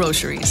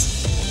 groceries.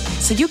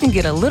 so you can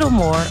get a little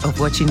more of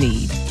what you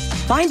need.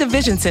 Find a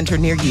vision center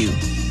near you.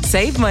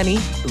 Save money,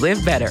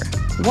 live better.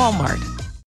 Walmart.